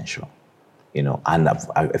that potential, and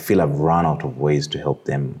I feel I've run out of ways to help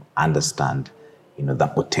them understand,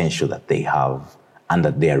 that potential that they have and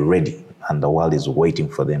that they are ready and the world is waiting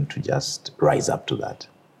for them to just rise up to that.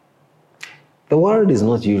 The world is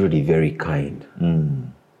not usually very kind.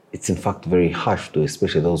 It's in fact very harsh to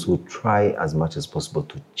especially those who try as much as possible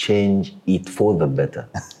to change it for the better.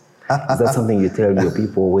 Is that something you tell your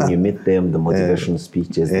people when you meet them, the motivation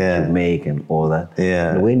speeches that you make and all that?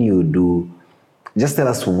 Yeah. And when you do, just tell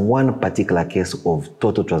us one particular case of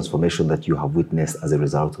total transformation that you have witnessed as a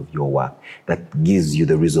result of your work that gives you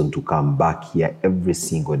the reason to come back here every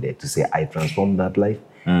single day to say, I transformed that life.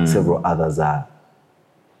 Several others are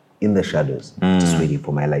in the shadows, just waiting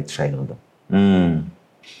for my light to shine on them.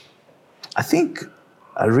 I think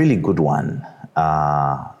a really good one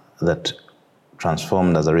that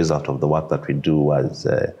transformed as a result of the work that we do was,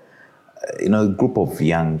 a group of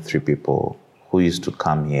young 3 people who used to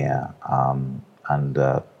come here and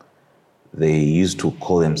they used to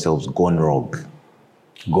call themselves Gone Rogue.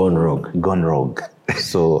 Gone rogue. Gone Rogue.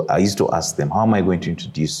 So I used to ask them, how am I going to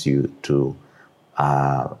introduce you to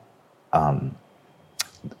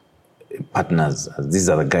partners? These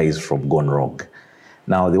are the guys from Gone Rogue.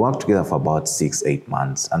 Now, they worked together for about 6-8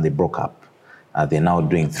 months and they broke up. They're now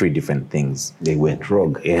doing 3 different things. They went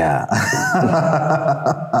rogue. Yeah.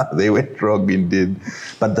 They went rogue indeed.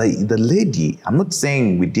 But the lady, I'm not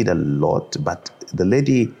saying we did a lot, but the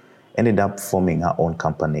lady ended up forming her own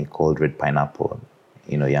company called Red Pineapple,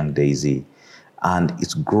 Young Daisy. And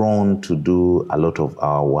it's grown to do a lot of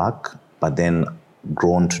our work, but then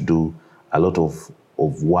grown to do a lot of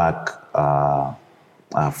work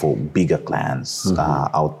for bigger clients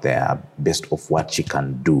out there based off what she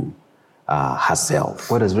can do herself.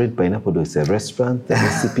 What does Red Pineapple do? It's a restaurant, a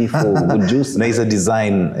recipe for good juice? No, it's a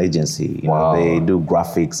design agency. Wow. They do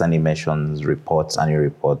graphics, animations, reports, annual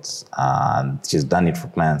reports. And she's done it for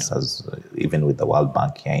clients even with the World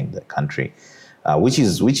Bank here in the country, which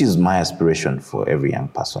is my aspiration for every young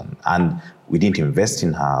person. And we didn't invest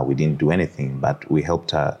in her, we didn't do anything, but we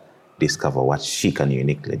helped her discover what she can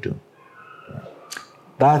uniquely do.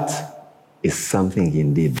 That is something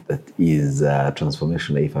indeed that is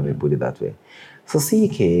transformational, if I may put it that way. So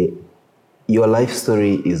CK, your life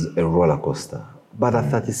story is a roller coaster, but at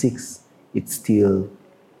 36, it's still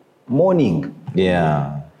morning.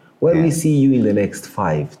 Yeah. Where we see you in the next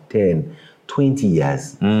 5, 10, 20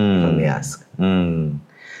 years, if I may ask?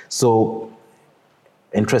 So,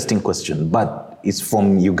 interesting question, but it's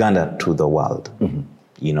from Uganda to the world.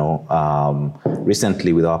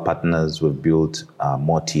 Recently with our partners, we've built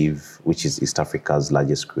Motive, which is East Africa's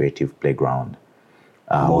largest creative playground.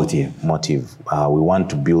 Motive. We want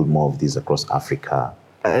to build more of these across Africa.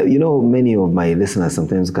 Many of my listeners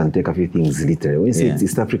sometimes can take a few things literally. When you say it's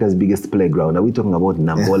East Africa's biggest playground, are we talking about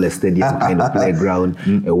Nambola Stadium kind of playground,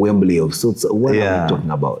 a Wembley of sorts? What are we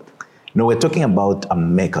talking about? No, we're talking about a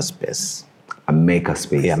makerspace. A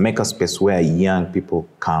makerspace. Yeah, makerspace where young people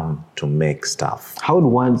come to make stuff. How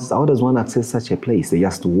does one access such a place? They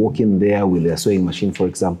just walk in there with their sewing machine, for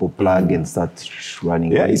example, plug and start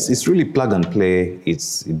running. Yeah, it's really plug and play.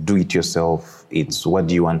 It's do it yourself. It's what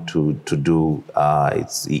do you want to do.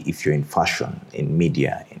 It's if you're in fashion, in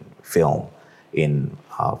media, in film, in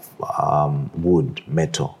wood,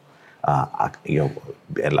 metal. I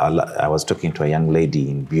was talking to a young lady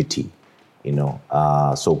in beauty.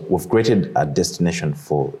 So we've created a destination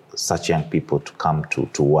for such young people to come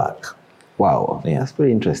to work. Wow, that's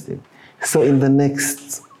very interesting. So in the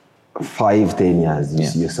next 5-10 years, you Yeah.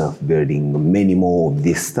 see yourself building many more of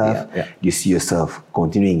this stuff? Yeah, yeah. Do you see yourself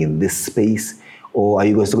continuing in this space? Or are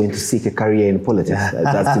you also going to seek a career in politics?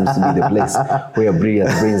 That seems to be the place where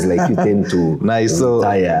brilliant brains like you tend to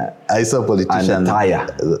retire. I saw a politician and tire.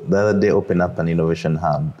 the other day open up an innovation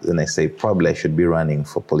hub, and I say probably I should be running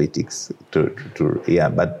for politics but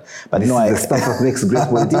This no, is the stuff that makes great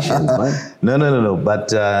politicians, man. No,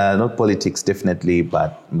 but not politics definitely,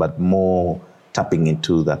 but more tapping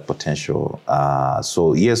into that potential.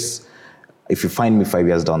 So yes, if you find me 5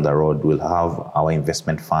 years down the road, we'll have our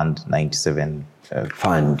investment fund, 97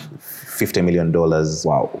 Fund. $50 million.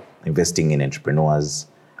 Wow. Investing in entrepreneurs.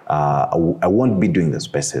 I won't be doing the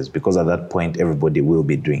spaces because at that point everybody will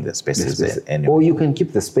be doing the spaces. Anyway. Or you can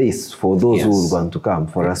keep the space for those who Yes. want to come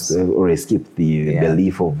for us to always keep the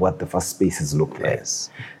belief of what the first spaces look like. Yes.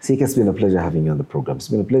 Sika, it's been a pleasure having you on the program. It's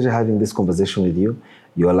been a pleasure having this conversation with you.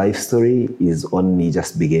 Your life story is only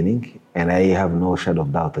just beginning, and I have no shadow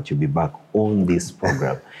of doubt that you'll be back on this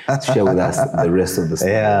program to share with us the rest of the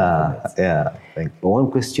story. Yeah. Thank you. But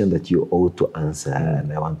one question that you ought to answer,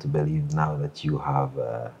 and I want to believe now that you have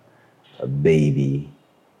a baby,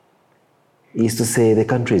 is to say the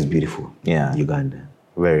country is beautiful. Yeah. Uganda.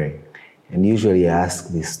 Very. And usually I ask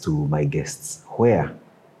this to my guests: where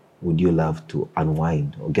would you love to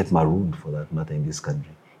unwind or get marooned, for that matter, in this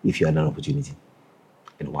country, if you had an opportunity?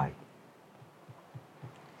 And why?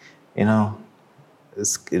 You know,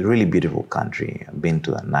 it's a really beautiful country. I've been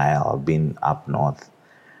to the Nile, I've been up north,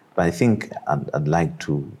 but I think I'd like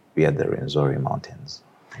to be at the Rwenzori Mountains.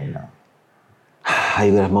 You know. Are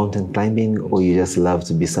you good at mountain climbing, or you just love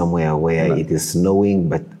to be somewhere where it is snowing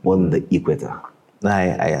but on the equator?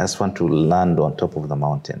 I just want to land on top of the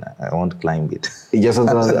mountain. I won't climb it. You just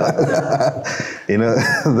want to, You know,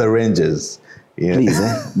 the ranges. Yeah. please,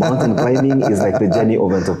 mountain climbing is like the journey of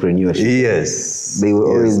entrepreneurship. Yes. They will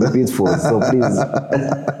always Yes. be pitfalls, so please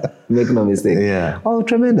make no mistake. Yeah. Oh,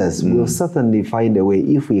 tremendous. We'll certainly find a way,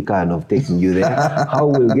 if we can, of taking you there. How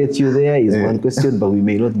we'll get you there is one question, but we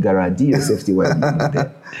may not guarantee your safety while you're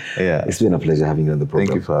there. Yeah. It's been a pleasure having you on the program.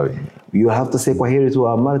 Thank you for having me. You have to say kwaheri to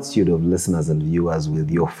our multitude of listeners and viewers with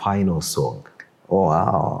your final song. Oh,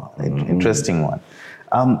 wow. Interesting one.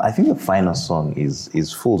 I think the final song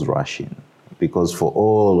is Fool's Rushing, because for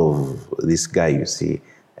all of this guy you see,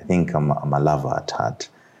 I think I'm a lover at heart.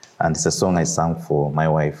 And it's a song I sang for my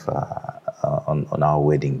wife on our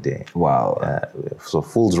wedding day. Wow. So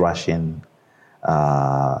Fool's Rushing,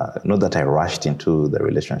 not that I rushed into the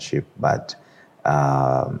relationship, but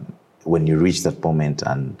when you reach that moment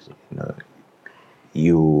and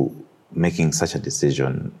you making such a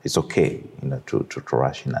decision, it's okay, to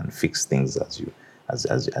rush in and fix things as you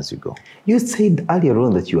go. You said earlier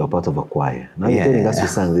on that you are part of a choir. Now you're telling us you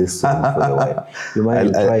sang this song for the wife. You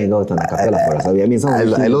mind trying out an a cappella for us? I mean,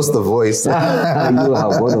 I lost the voice. You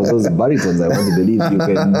have one of those baritons. I want to believe you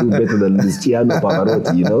can do better than Luciano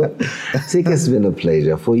Pavarotti, Sika, it's been a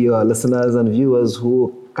pleasure. For your listeners and viewers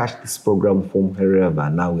who catch this program from wherever,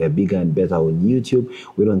 now we are bigger and better on YouTube.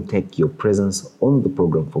 We don't take your presence on the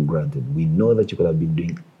program for granted. We know that you could have been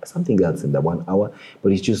doing something else in the 1 hour,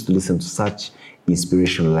 but you choose to listen to such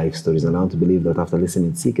inspirational life stories. And I want to believe that after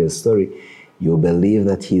listening to Sika's story, you'll believe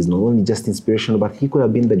that he is not only just inspirational, but he could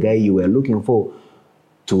have been the guy you were looking for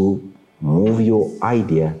to move your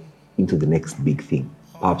idea into the next big thing,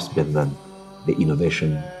 perhaps better than the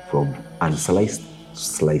innovation from unsliced to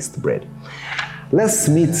sliced bread. Let's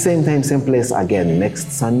meet same time, same place again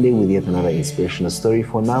next Sunday with yet another inspirational story.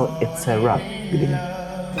 For now, it's a wrap. Good evening.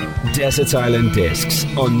 Desert Island Discs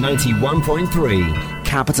on 91.3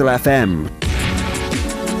 Capital FM.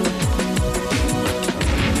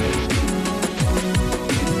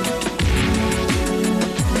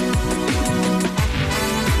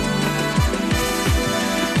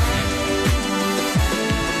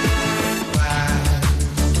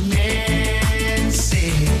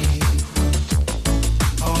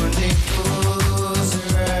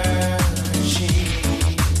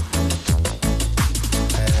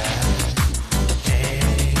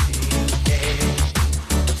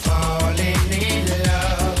 Falling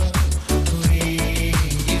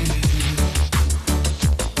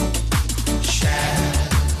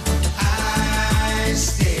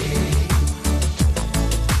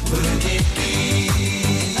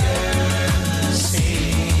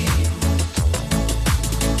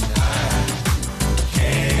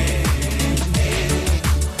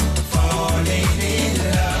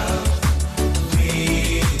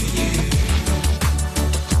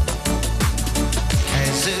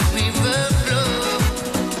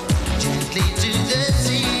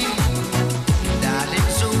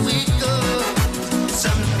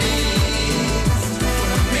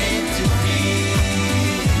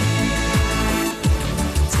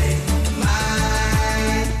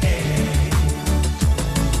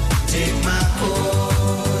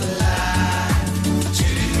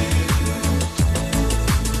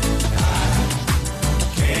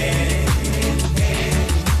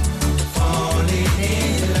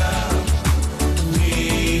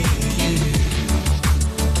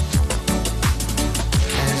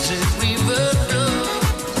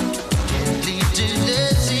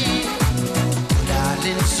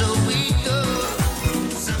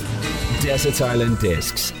Desert Island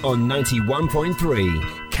Discs on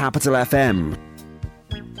 91.3 Capital FM.